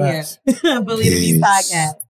 We out of here. Believe the Beast podcast.